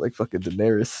out here like fucking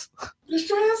Daenerys. Just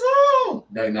try us on.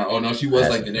 No, she was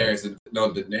like Daenerys.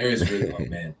 No, Daenerys really, oh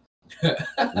man.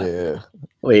 Yeah.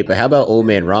 Wait, but how about old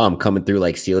man Rom coming through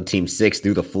like SEAL Team 6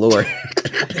 through the floor?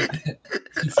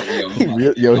 He said, He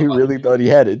really thought he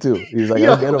had it too. He was like,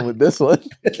 I'll get him with this one.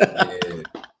 yeah.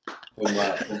 When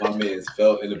my man's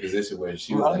felt in a position where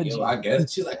she was like, yo,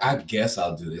 I guess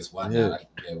I'll do this. Why not?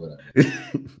 Yeah, whatever.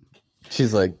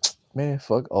 She's like, man,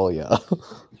 fuck all y'all.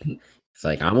 It's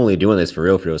like, I'm only doing this for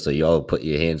real, so y'all put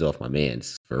your hands off my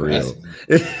man's for real.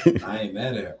 I ain't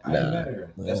mad at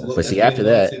her. But see, after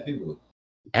that,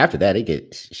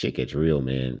 shit gets real,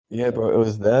 man. Yeah, bro.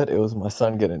 It was my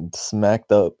son getting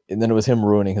smacked up, and then it was him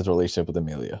ruining his relationship with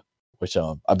Amelia. Which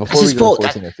before we go to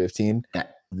 14 and 15,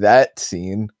 that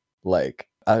scene, like,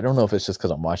 I don't know if it's just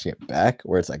because I'm watching it back,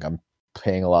 where it's like I'm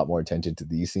paying a lot more attention to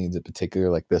these scenes in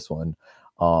particular, like this one,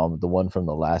 the one from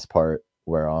the last part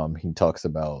where he talks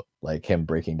about like him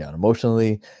breaking down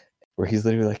emotionally, where he's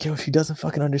literally like, yo, she doesn't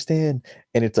fucking understand,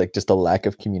 and it's like just a lack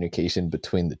of communication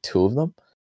between the two of them.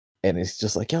 And it's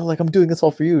just like, yo, like, I'm doing this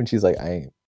all for you. And she's like, I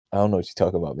don't know what you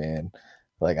talk about, man.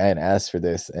 Like, I ain't asked for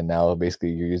this. And now basically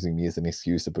you're using me as an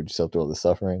excuse to put yourself through all the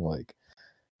suffering. Like,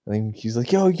 I think he's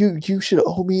like, yo, you should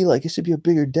owe me. Like, it should be a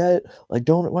bigger debt. Like,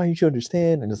 why don't you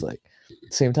understand? And it's like, at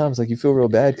the same time, it's like you feel real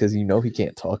bad because you know he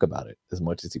can't talk about it as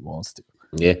much as he wants to.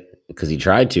 Yeah, because he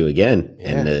tried to again.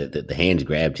 Yeah. And the hands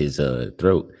grabbed his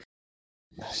throat.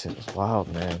 That shit was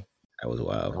wild, man. That was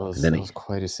wild. That was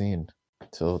quite a scene.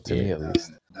 To me, at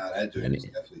least. That joint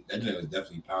was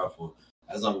definitely powerful.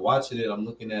 As I'm watching it, I'm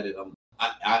looking at it.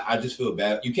 I just feel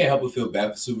bad. You can't help but feel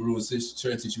bad for Subaru in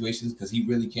certain situations because he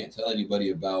really can't tell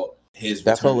anybody about his.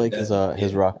 That felt like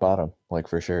his rock bottom, like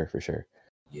for sure.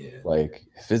 Yeah. Like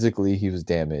physically, he was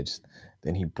damaged.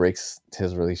 Then he breaks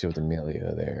his relationship with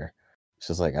Amelia. There, it's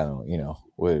just like, I don't,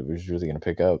 what was really gonna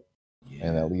pick up,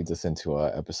 and that leads us into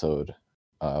episode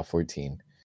 14.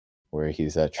 Where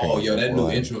he's at training. Oh, yo,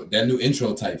 that new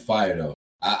intro type fire though.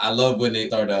 I love when they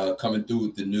start coming through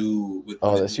with the new.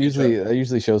 That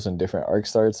usually shows when different arc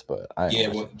starts, but yeah.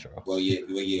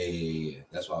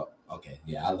 That's why. Okay,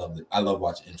 yeah, I love it. I love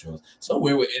watching intros. So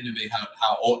weird with anime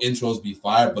how all intros be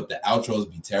fire, but the outros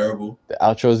be terrible. The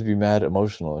outros be mad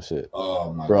emotional and shit.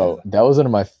 Oh my bro, God. That was one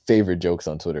of my favorite jokes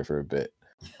on Twitter for a bit.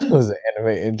 It was the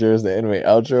anime intros, the anime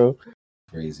outro.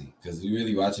 Crazy, because you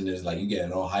really watching this, like you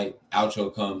getting all hype.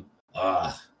 Outro come.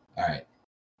 All right.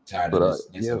 Tired of this.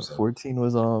 Yeah, episode. 14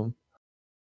 was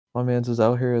my man's was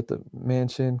out here at the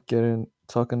mansion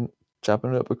chopping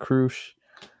up a crush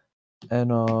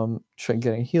and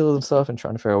getting healed and stuff and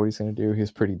trying to figure out what he's gonna do.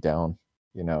 He's pretty down,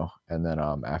 and then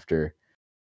after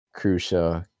Crush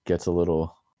gets a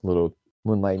little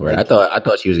moonlight. Right, I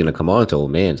thought she was gonna come on to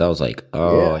old man's. I was like,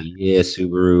 oh yeah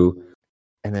Subaru.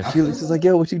 And then Felix is like,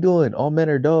 yo, what you doing? All men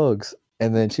are dogs.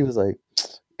 And then she was like,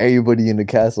 everybody in the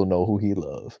castle know who he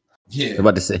loves. Yeah. I'm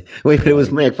about to say, wait, but it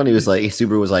was mad funny. It was like,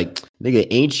 Subaru was like, nigga,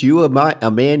 ain't you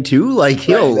a man too? Like,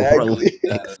 yo, exactly.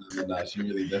 Nah, she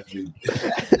really definitely.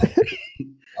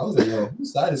 I was like, yo,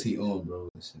 whose side is he on, bro?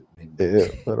 Yeah,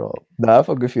 but I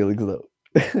fuck with Felix though.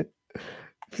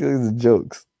 Felix is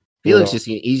jokes. Felix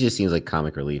he just seems like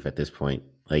comic relief at this point.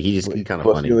 Like he's kind of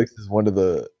But funny. Felix is one of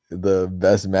the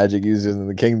best magic users in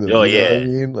the kingdom. Oh, you know what I yeah.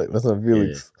 mean? Like that's not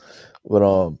Felix. But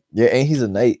yeah, and he's a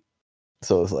knight.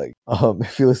 So it's like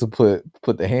Felix will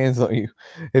put the hands on you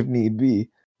if need be.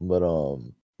 But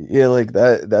yeah, like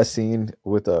that scene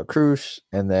with Krush,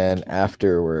 and then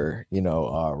after where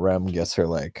Rem gets her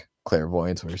like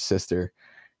clairvoyance with her sister,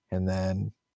 and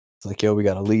then it's like, yo, we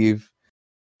gotta leave.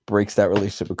 Breaks that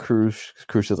relationship with Krush.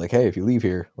 Krush is like, hey, if you leave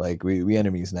here, like we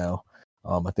enemies now.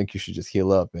 I think you should just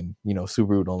heal up. And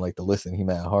Subaru don't like to listen. He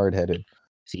mad hard headed.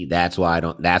 See, that's why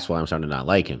I'm starting to not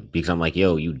like him, because I'm like,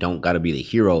 yo, you don't got to be the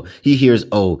hero. He hears,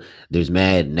 oh, there's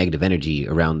mad negative energy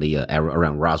around the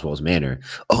around Roswell's manor.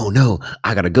 Oh no,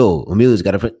 I gotta go. Amelia's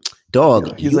got to.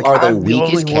 Dog, He's you like, are the I'm weakest the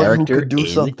only one who character. could do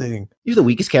something. You're the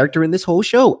weakest character in this whole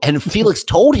show. And Felix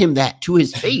told him that to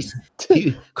his face.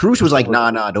 Krush was like,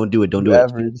 nah, don't do it. Don't do it.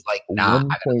 Average like, nah,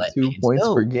 1.2 points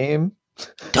per game.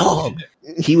 Dog.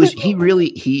 It's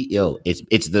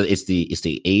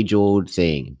the age old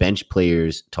saying, bench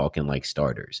players talking like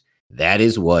starters. That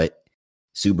is what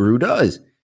Subaru does.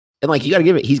 And like, you gotta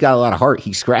give it, he's got a lot of heart.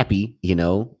 He's scrappy,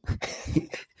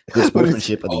 good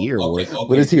sportsmanship of the year award.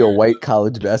 What is he, a white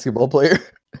college basketball player?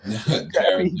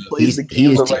 He plays the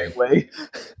game the right way.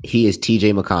 He is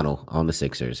TJ McConnell on the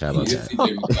Sixers. How about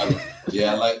that?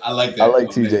 Yeah, I like that. I like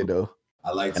TJ though.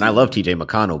 I love TJ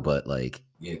McConnell, but like,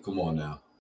 yeah, come on now.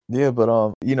 Yeah,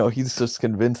 but he's just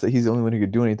convinced that he's the only one who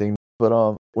could do anything.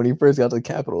 But when he first got to the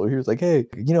Capitol, he was like, hey,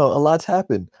 a lot's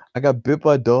happened. I got bit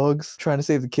by dogs trying to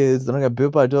save the kids. Then I got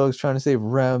bit by dogs trying to save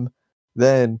Rem.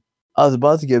 Then I was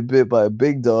about to get bit by a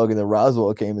big dog, and then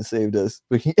Roswell came and saved us.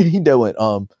 But he went,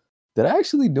 did I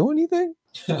actually do anything?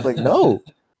 Like, no,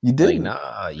 you didn't. Like,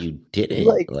 nah, you didn't.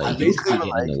 Like you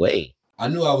got in the way. I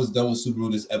knew I was done with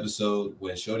Subaru this episode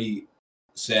when Shorty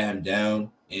sat him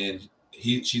down and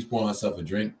she's pouring herself a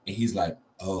drink, and he's like,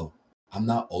 oh, I'm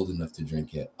not old enough to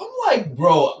drink yet. I'm like,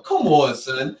 bro, come on,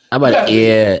 son.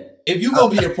 If you're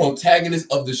gonna be the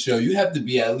protagonist of the show, you have to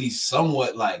be at least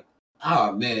somewhat like,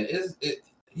 man,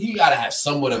 he gotta have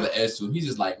somewhat of an edge to him. He's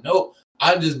just like, nope,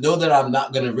 I just know that I'm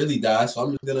not gonna really die, so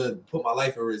I'm just gonna put my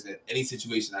life at risk in any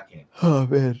situation I can. Oh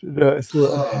man, no, this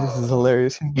is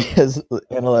hilarious. He has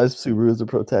analyzed Subaru as a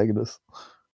protagonist.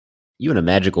 You in a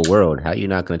magical world. How are you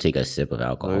not going to take a sip of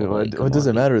alcohol? It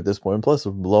doesn't matter at this point. Plus,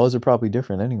 laws are probably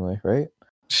different anyway, right?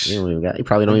 You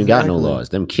probably don't even got no laws.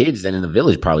 Them kids then in the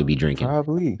village probably be drinking.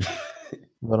 Probably.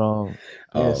 But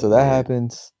so that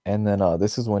happens, and then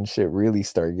this is when shit really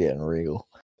started getting real.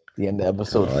 The end of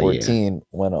episode 14,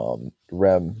 when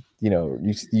Rem,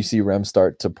 you see Rem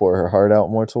start to pour her heart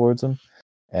out more towards him,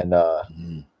 and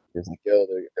it's like, yo,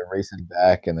 they're racing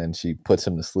back, and then she puts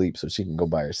him to sleep so she can go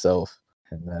by herself.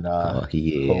 And then, oh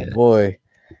boy,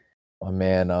 my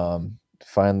man,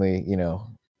 finally,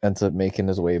 ends up making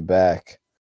his way back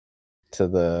to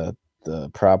the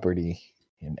property,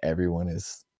 and everyone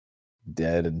is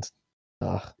dead and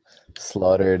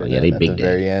slaughtered. And at the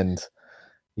very end,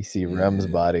 you see Rem's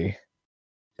body.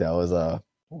 That was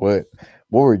what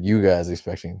were you guys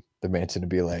expecting the mansion to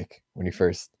be like when you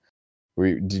first?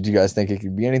 Did you guys think it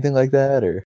could be anything like that,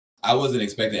 or? I wasn't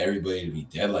expecting everybody to be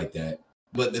dead like that.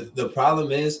 But the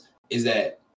problem is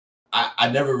that I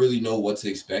never really know what to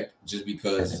expect, just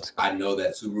because I know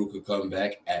that Subaru could come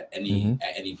back at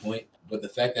any point. But the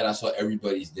fact that I saw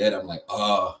everybody's dead, I'm like,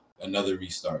 another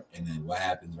restart. And then what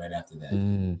happens right after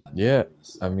that? Yeah,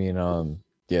 I mean,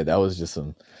 that was just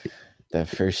that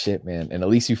first shit, man. And at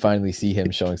least you finally see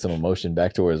him showing some emotion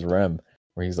back towards Rem,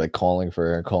 where he's like calling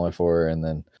for her, and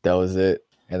then that was it.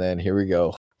 And then here we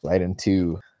go, right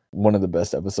into one of the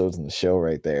best episodes in the show,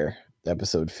 right there.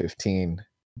 Episode 15.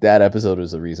 That episode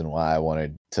was the reason why I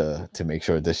wanted to make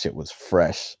sure this shit was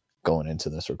fresh going into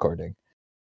this recording,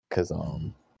 because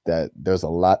that there's a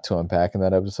lot to unpack in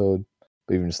that episode.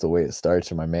 But even just the way it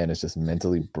starts, where my man is just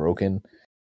mentally broken.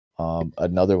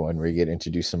 Another one where you get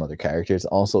introduced to some other characters.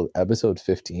 Also, episode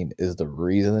 15 is the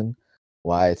reason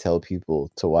why I tell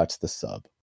people to watch the sub,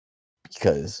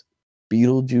 because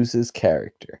Beetlejuice's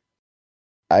character,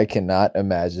 I cannot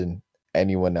imagine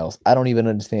anyone else. I don't even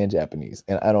understand Japanese,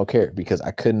 and I don't care, because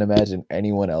I couldn't imagine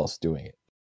anyone else doing it.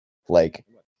 Like,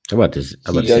 I'm about to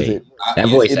say that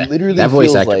voice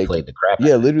actor played the crap.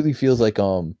 Yeah, it literally feels like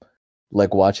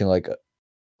watching like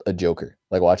a Joker,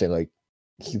 like watching like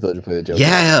Heath Ledger play the Joker.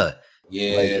 Yeah,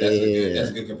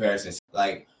 that's a good comparison.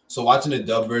 Like, so watching the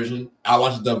dub version, I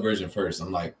watched the dub version first.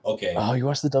 I'm like, okay. Oh, you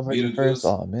watched the dub version first?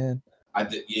 Oh man, I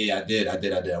did. Yeah, I did.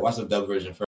 I watched the dub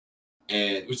version first,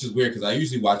 and which is weird because I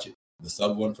usually watch the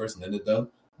sub one first and then the dub.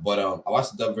 But I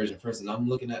watched the dub version first, and I'm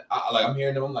looking at I'm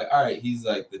hearing him. I'm like, all right, he's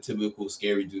like the typical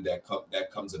scary dude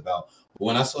that comes about. But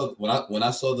when I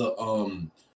saw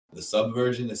the sub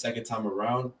version the second time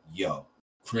around, yo,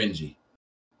 cringy.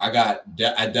 I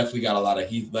definitely got a lot of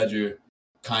Heath Ledger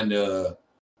kind of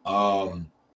I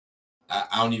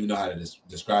don't even know how to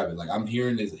describe it. Like I'm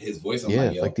hearing his voice. I'm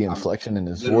like, yo, like the inflection in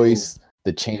his voice,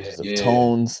 the changes of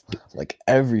tones, like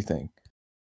everything.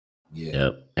 Yeah.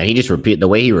 Yep. And he just the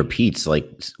way he repeats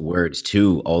like words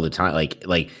too all the time,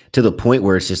 like to the point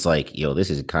where it's just like, yo, this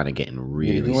is kind of getting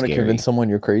really you want to convince someone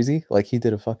you're crazy? Like he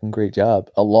did a fucking great job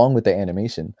along with the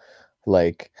animation.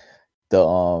 Like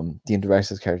the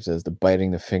interactions characters, the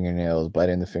biting the fingernails,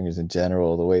 biting the fingers in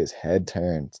general, the way his head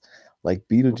turns. Like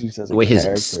Beetlejuice as the way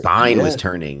his spine was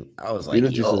turning. I was like,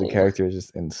 Beetlejuice as a character is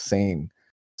just insane.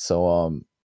 So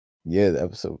the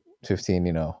episode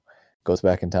 15, goes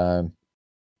back in time,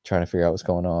 trying to figure out what's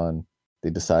going on.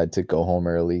 They decide to go home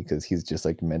early because he's just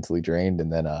like mentally drained,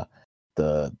 and then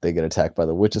they get attacked by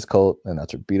the witches cult, and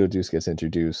that's where Beetlejuice gets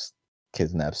introduced,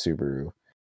 kidnaps Subaru,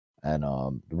 and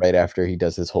right after he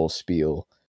does his whole spiel,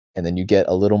 and then you get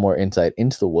a little more insight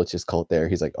into the witches cult there.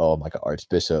 He's like, oh, I'm like an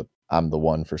archbishop, I'm the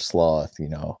one for sloth,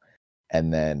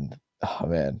 and then oh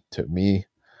man, to me,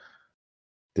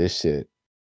 this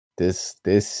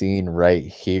scene right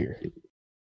here,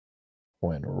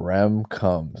 when Rem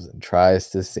comes and tries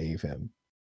to save him,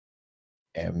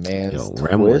 and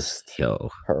Rem twists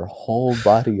her whole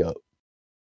body up,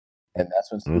 and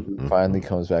that's when Subaru finally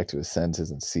comes back to his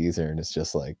senses and sees her, and it's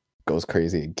just like goes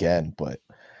crazy again. But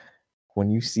when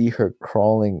you see her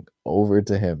crawling over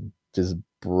to him, just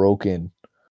broken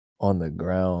on the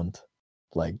ground,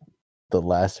 like the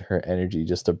last of her energy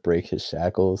just to break his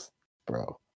shackles,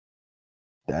 bro,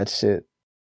 that shit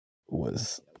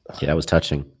was that was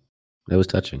touching. It was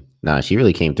touching. Nah, she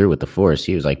really came through with the force.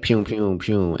 She was like, pew, pew,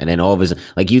 pew. And then all of a sudden,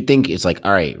 like, you think it's like,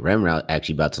 all right, Rem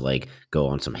actually about to, like, go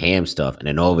on some ham stuff. And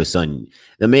then all of a sudden,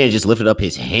 the man just lifted up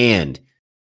his hand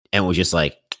and was just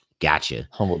like, gotcha.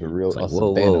 Humble the real. Like,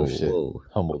 whoa.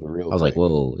 Humble the real. I was like,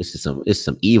 whoa, this is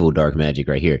some evil dark magic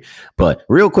right here. But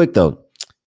real quick, though,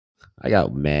 I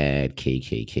got mad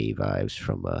KKK vibes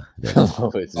from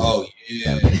oh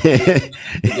yeah,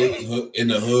 in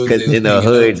the hood. Because in the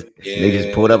hood, they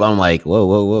just pulled up. I'm like,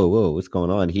 whoa, what's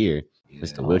going on here,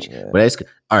 Mr. Witch? But it's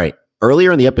all right.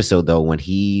 Earlier in the episode, though, when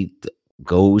he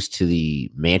goes to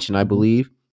the mansion, I believe,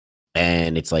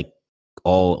 and it's like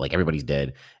all like everybody's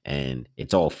dead and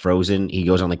it's all frozen. He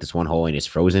goes on like this one hole and it's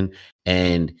frozen,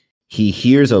 and he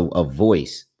hears a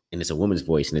voice, and it's a woman's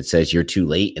voice, and it says, "You're too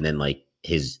late," and then like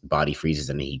his body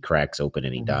freezes and he cracks open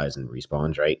and he dies and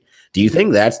respawns, right? Do you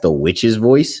think that's the witch's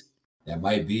voice? That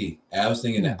might be. I was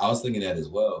thinking that as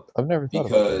well. I've never thought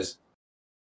because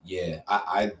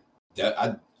I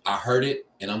heard it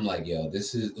and I'm like, yo,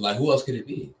 this is like, who else could it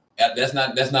be? That's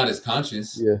not his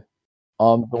conscience. Yeah.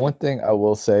 The one thing I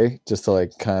will say, just to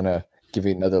like kind of give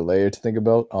you another layer to think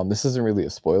about, this isn't really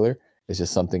a spoiler. It's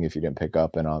just something if you didn't pick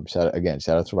up. And shout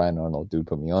out to Ryan Arnold, dude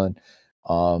put me on.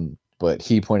 But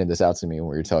he pointed this out to me when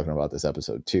we were talking about this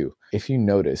episode too. If you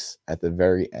notice at the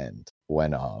very end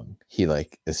when he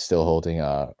like is still holding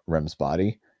Rem's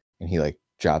body and he like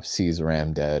sees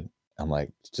Ram dead and like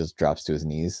just drops to his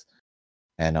knees,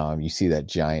 and you see that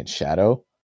giant shadow.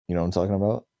 You know what I'm talking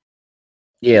about?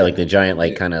 Yeah, like the giant,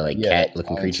 like kind of like cat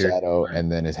looking creature. Shadow,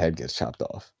 and then his head gets chopped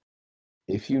off.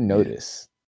 If you notice,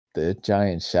 the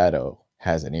giant shadow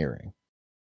has an earring.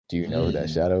 Do you know who that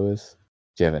shadow is?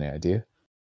 Do you have any idea?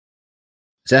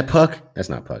 Is that Puck? That's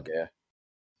not Puck. Yeah.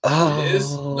 Oh, it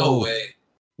is? No way.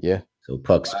 Yeah. So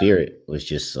Puck's spirit was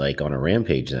just like on a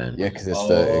rampage then. Yeah, because it's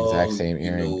the exact same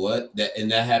earring. You know what? That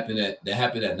happened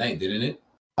at night, didn't it?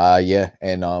 Yeah.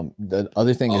 And the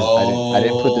other thing is, I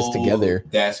didn't put this together.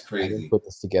 That's crazy. I didn't put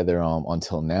this together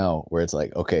until now, where it's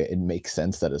like, okay, it makes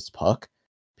sense that it's Puck,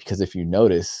 because if you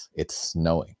notice, it's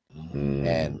snowing,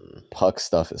 and Puck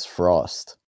stuff is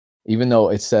frost. Even though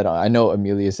it said, I know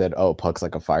Amelia said, oh, Puck's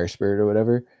like a fire spirit or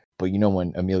whatever, but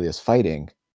when Amelia's fighting,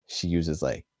 she uses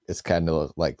like, it's kind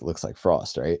of like, looks like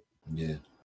frost, right? Yeah.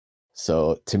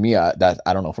 So to me, I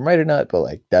don't know if I'm right or not, but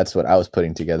like, that's what I was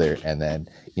putting together. And then,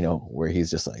 where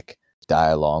he's just like, die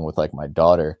along with like my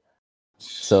daughter.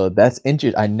 So that's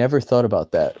interesting. I never thought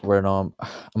about that. Where I'm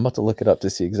about to look it up to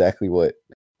see exactly what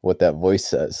that voice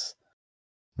says.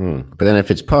 But then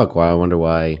if it's Puck, I wonder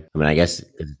why. I mean, I guess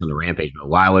it's on the rampage, but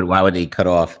why would he cut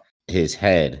off his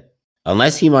head?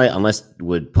 Unless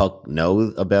would Puck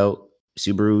know about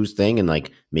Subaru's thing and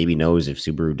like maybe knows if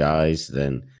Subaru dies,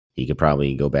 then he could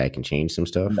probably go back and change some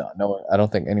stuff. No, I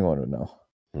don't think anyone would know.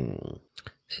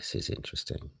 This is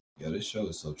interesting. Yo, this show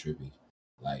is so trippy.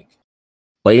 Like,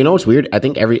 But you know what's weird? I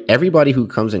think everybody who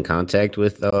comes in contact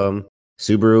with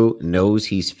Subaru knows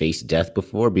he's faced death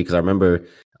before, because I remember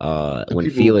The when people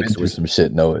who've been Felix through was some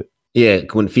shit know it.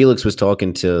 when Felix was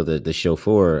talking to the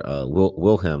chauffeur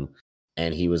Wilhelm,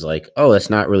 and he was like, "Oh, that's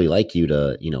not really like you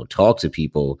to talk to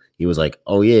people." He was like,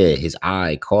 "Oh yeah, his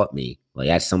eye caught me. Like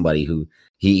that's somebody who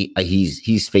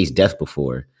he's faced death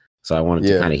before." So I wanted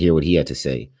to Yeah. kind of hear what he had to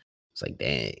say. It's like,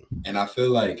 dang. And I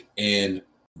feel like, and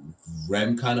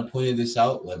Rem kind of pointed this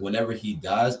out, like whenever he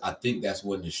dies, I think that's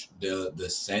when the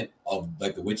scent of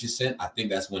like the witch's scent, I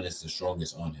think that's when it's the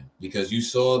strongest on him, because you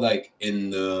saw like in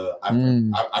the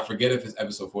I forget if it's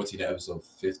episode 14 or episode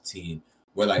 15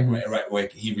 where like right where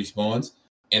he respawns,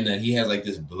 and then he has like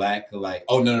this black, like,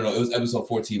 oh no it was episode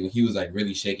 14 when he was like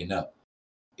really shaken up,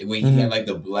 and when he had like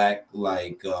the black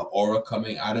like aura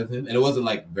coming out of him, and it wasn't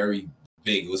like very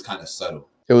big, it was kind of subtle.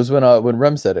 It was when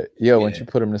Rem said it. Yeah, when she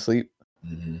put him to sleep.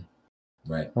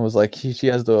 Right. I was like, she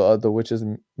has the witch's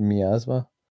miasma,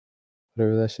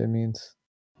 whatever that shit means.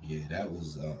 Yeah, that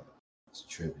was it's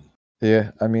trippy.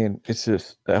 Yeah, I mean, it's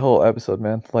just that whole episode,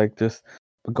 man. Like, just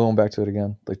going back to it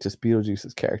again, like, just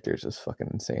Beetlejuice's character is just fucking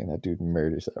insane. That dude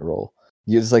murders that role.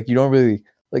 It's like you don't really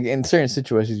like in certain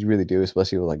situations you really do,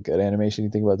 especially with like good animation. You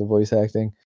think about the voice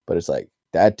acting, but it's like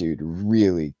that dude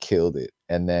really killed it.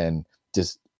 And then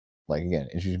just like again,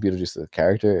 introduce Beetlejuice to the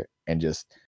character and just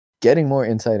getting more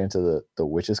insight into the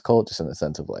witches cult, just in the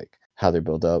sense of like how they're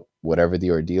built up, whatever the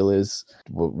ordeal is,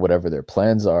 whatever their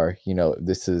plans are.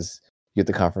 This is. You get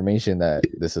the confirmation that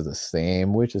this is the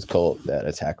same witches cult that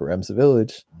attacked Rem's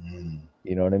village.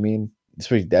 You know what I mean?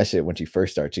 Especially that shit when she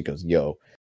first starts, she goes, "Yo,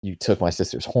 you took my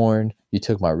sister's horn, you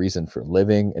took my reason for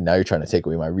living, and now you're trying to take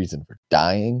away my reason for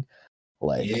dying."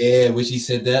 Like, yeah, when she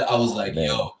said that, I was like, man.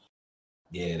 "Yo,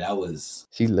 yeah, that was."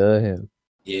 She loved him.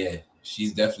 Yeah,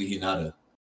 she's definitely Hinata,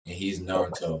 and he's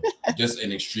Naruto, just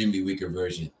an extremely weaker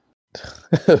version.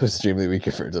 Extremely weak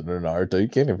version of Naruto. You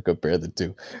can't even compare the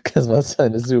two because my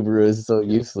son Subaru is so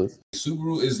useless.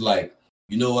 Subaru is like,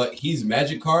 you know what? He's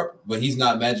Magikarp, but he's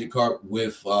not Magikarp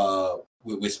with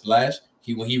Splash.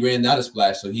 When he ran out of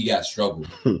Splash, so he got struggled.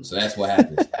 So that's what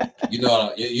happens. You know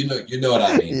what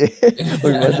I mean. Yeah,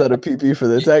 when he runs out of PP for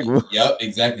the attack move. Yep,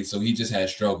 exactly. So he just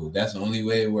has struggle. That's the only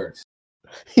way it works.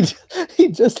 He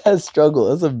just has struggle.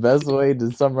 That's the best way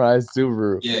to summarize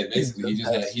Subaru. Yeah, basically,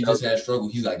 he just had struggle.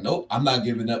 He's like, nope, I'm not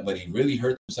giving up. But he really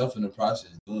hurt himself in the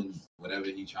process doing whatever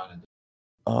he's trying to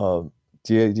do.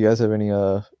 Do you guys have any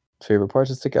favorite parts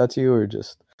that stick out to you, or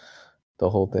just the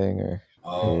whole thing, or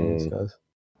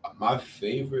my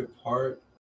favorite part?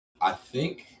 I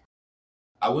think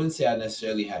I wouldn't say I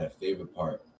necessarily had a favorite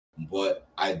part, but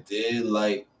I did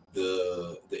like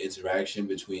the interaction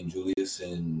between Julius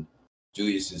and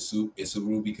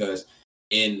Subaru, because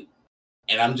and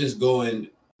I'm just going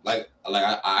like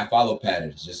I follow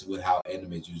patterns just with how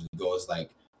animes usually go. It's like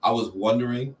I was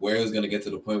wondering where it was gonna get to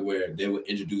the point where they would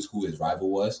introduce who his rival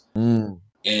was,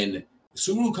 and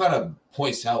Subaru kind of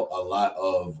points out a lot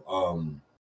of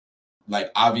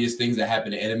like obvious things that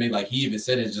happen in anime. Like he even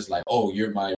said it's just like, oh,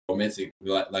 you're my romantic,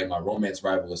 like my romance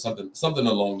rival, or something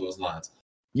along those lines.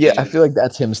 Yeah, I feel like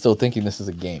that's him still thinking this is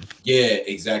a game. Yeah,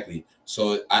 exactly.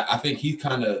 So I think he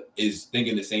kind of is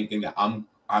thinking the same thing that I'm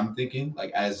thinking,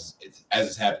 like as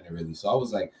it's happening really. So I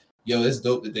was like, yo, it's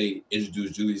dope that they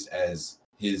introduced Julius as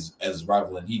his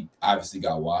rival, and he obviously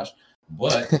got washed.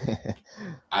 But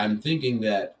I'm thinking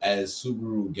that as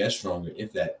Subaru gets stronger,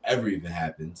 if that ever even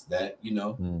happens, that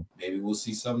maybe we'll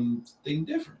see something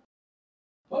different.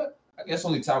 But I guess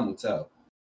only time will tell.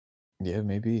 Yeah,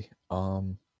 maybe.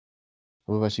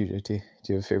 What about you, JT? Do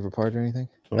you have a favorite part or anything?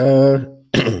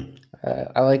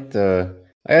 I like I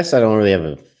guess I don't really have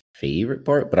a favorite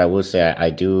part, but I will say I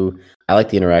like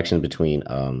the interaction between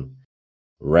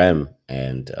Rem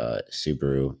and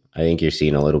Subaru. I think you're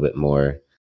seeing a little bit more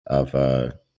of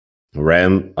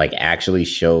Rem like actually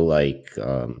show like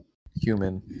her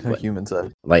human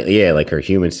side. Like her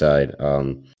human side.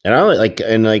 And I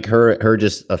like her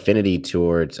just affinity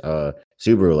towards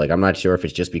Subaru. Like I'm not sure if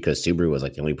it's just because Subaru was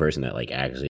like the only person that like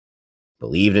actually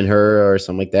believed in her or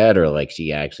something like that, or like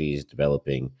she actually is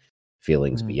developing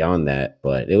feelings beyond that.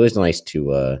 But it was nice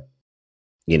to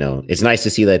it's nice to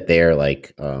see that they're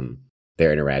like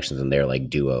their interactions and their like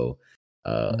duo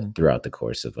throughout the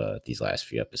course of these last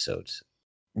few episodes.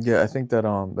 Yeah, I think that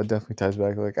that definitely ties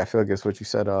back. Like I feel like it's what you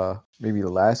said maybe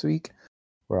last week,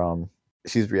 where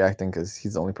she's reacting because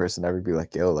he's the only person to ever be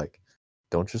like, yo, like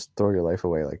don't just throw your life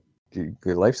away. Like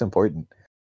your life's important.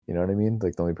 You know what I mean?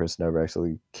 Like the only person to ever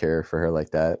actually care for her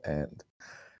like that, and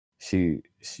she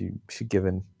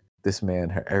given this man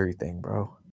her everything,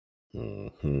 bro.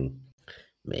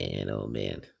 Man, oh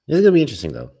man, this is gonna be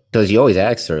interesting though, because you always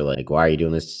ask her like, "Why are you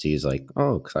doing this?" She's like,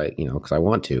 "Oh, because I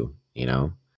want to."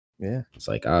 Yeah. It's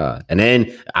like and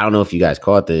then I don't know if you guys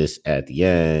caught this at the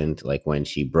end, like when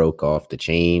she broke off the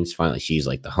chains. Finally, she's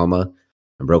like the Hummer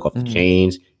and broke off the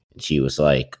chains, and she was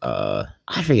like, I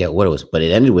forget what it was, but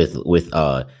it ended with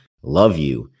 "Love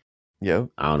you." Yep.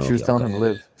 I don't know. She was telling him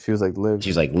live. She was like live.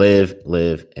 She's like live,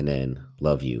 and then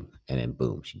love you, and then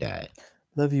boom, she died.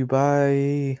 Love you.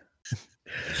 Bye.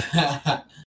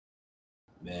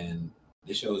 Man,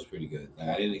 this show is pretty good. Like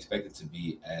I didn't expect it to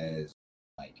be as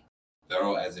like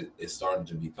thorough as it is starting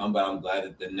to become, but I'm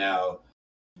glad that now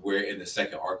we're in the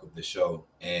second arc of the show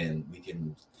and we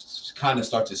can kind of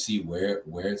start to see where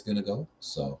it's gonna go.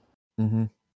 So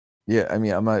yeah, I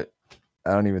mean, I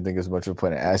don't even think there's much of a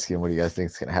point in asking what do you guys think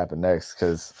is gonna happen next,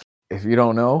 because if you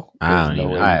don't know, I have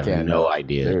no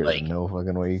idea. There's like no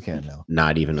fucking way you can know.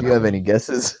 Not even. If you have any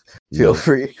guesses, feel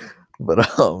free. But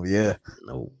yeah,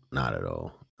 no, not at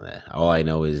all. All I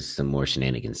know is some more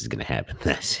shenanigans is gonna happen.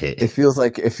 That's it. It feels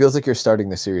like you're starting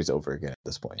the series over again at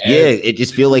this point. Yeah, it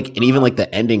just feel like, and even like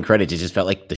the ending credits, it just felt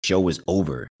like the show was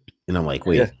over. And I'm like,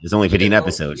 wait, there's only 15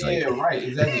 episodes. Yeah, right,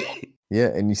 exactly. Yeah,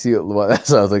 and you see, that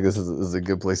sounds like this is a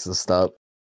good place to stop.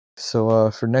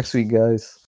 So for next week,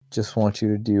 guys, just want you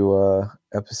to do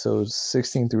episodes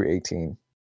 16 through 18.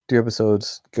 2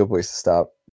 episodes, good place to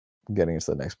stop. Getting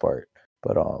into the next part.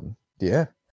 But yeah,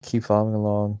 keep following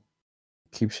along,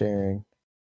 keep sharing.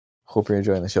 Hope you're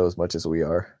enjoying the show as much as we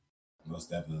are.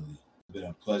 Most definitely. It's been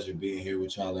a pleasure being here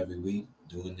with y'all every week,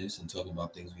 doing this and talking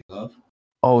about things we love.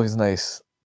 Always nice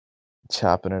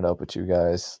chopping it up with you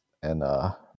guys. And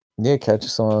yeah, catch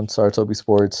us on Saratobi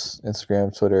Sports,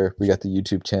 Instagram, Twitter. We got the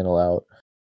YouTube channel out.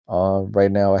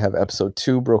 Right now I have episode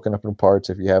 2 broken up in parts.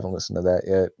 If you haven't listened to that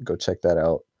yet, go check that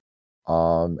out.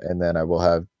 And then I will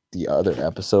have the other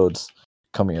episodes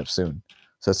coming up soon.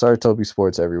 So Saratobi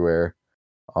Sports everywhere.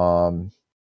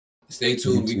 Stay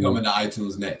tuned. We coming to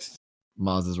iTunes next.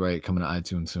 Miles is right. Coming to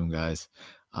iTunes soon, guys.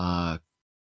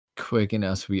 Quick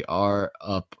announcement: we are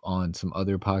up on some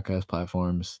other podcast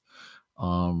platforms.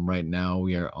 Right now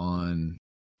we are on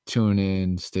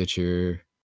TuneIn, Stitcher,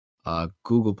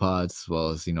 Google Pods, as well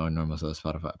as normal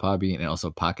Spotify, Podbean, and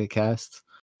also Pocket Casts.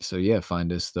 So yeah,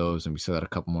 find us those, and we still got a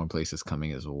couple more places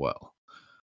coming as well.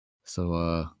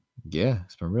 So yeah,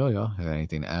 it's been real, y'all. Have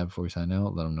anything to add before we sign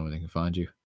out? Let them know where they can find you.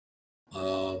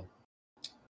 Nah,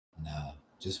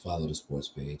 just follow the sports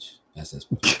page. That's the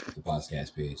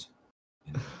podcast page.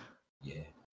 And, yeah.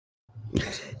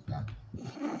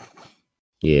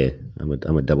 Yeah,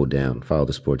 I'm a double down. Follow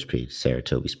the sports page,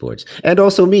 Saratobi Sports, and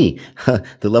also me,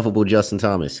 the lovable Justin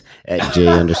Thomas at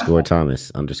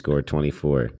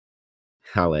J_Thomas_24.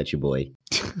 Holla at you, boy.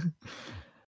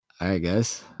 All right,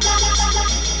 guys.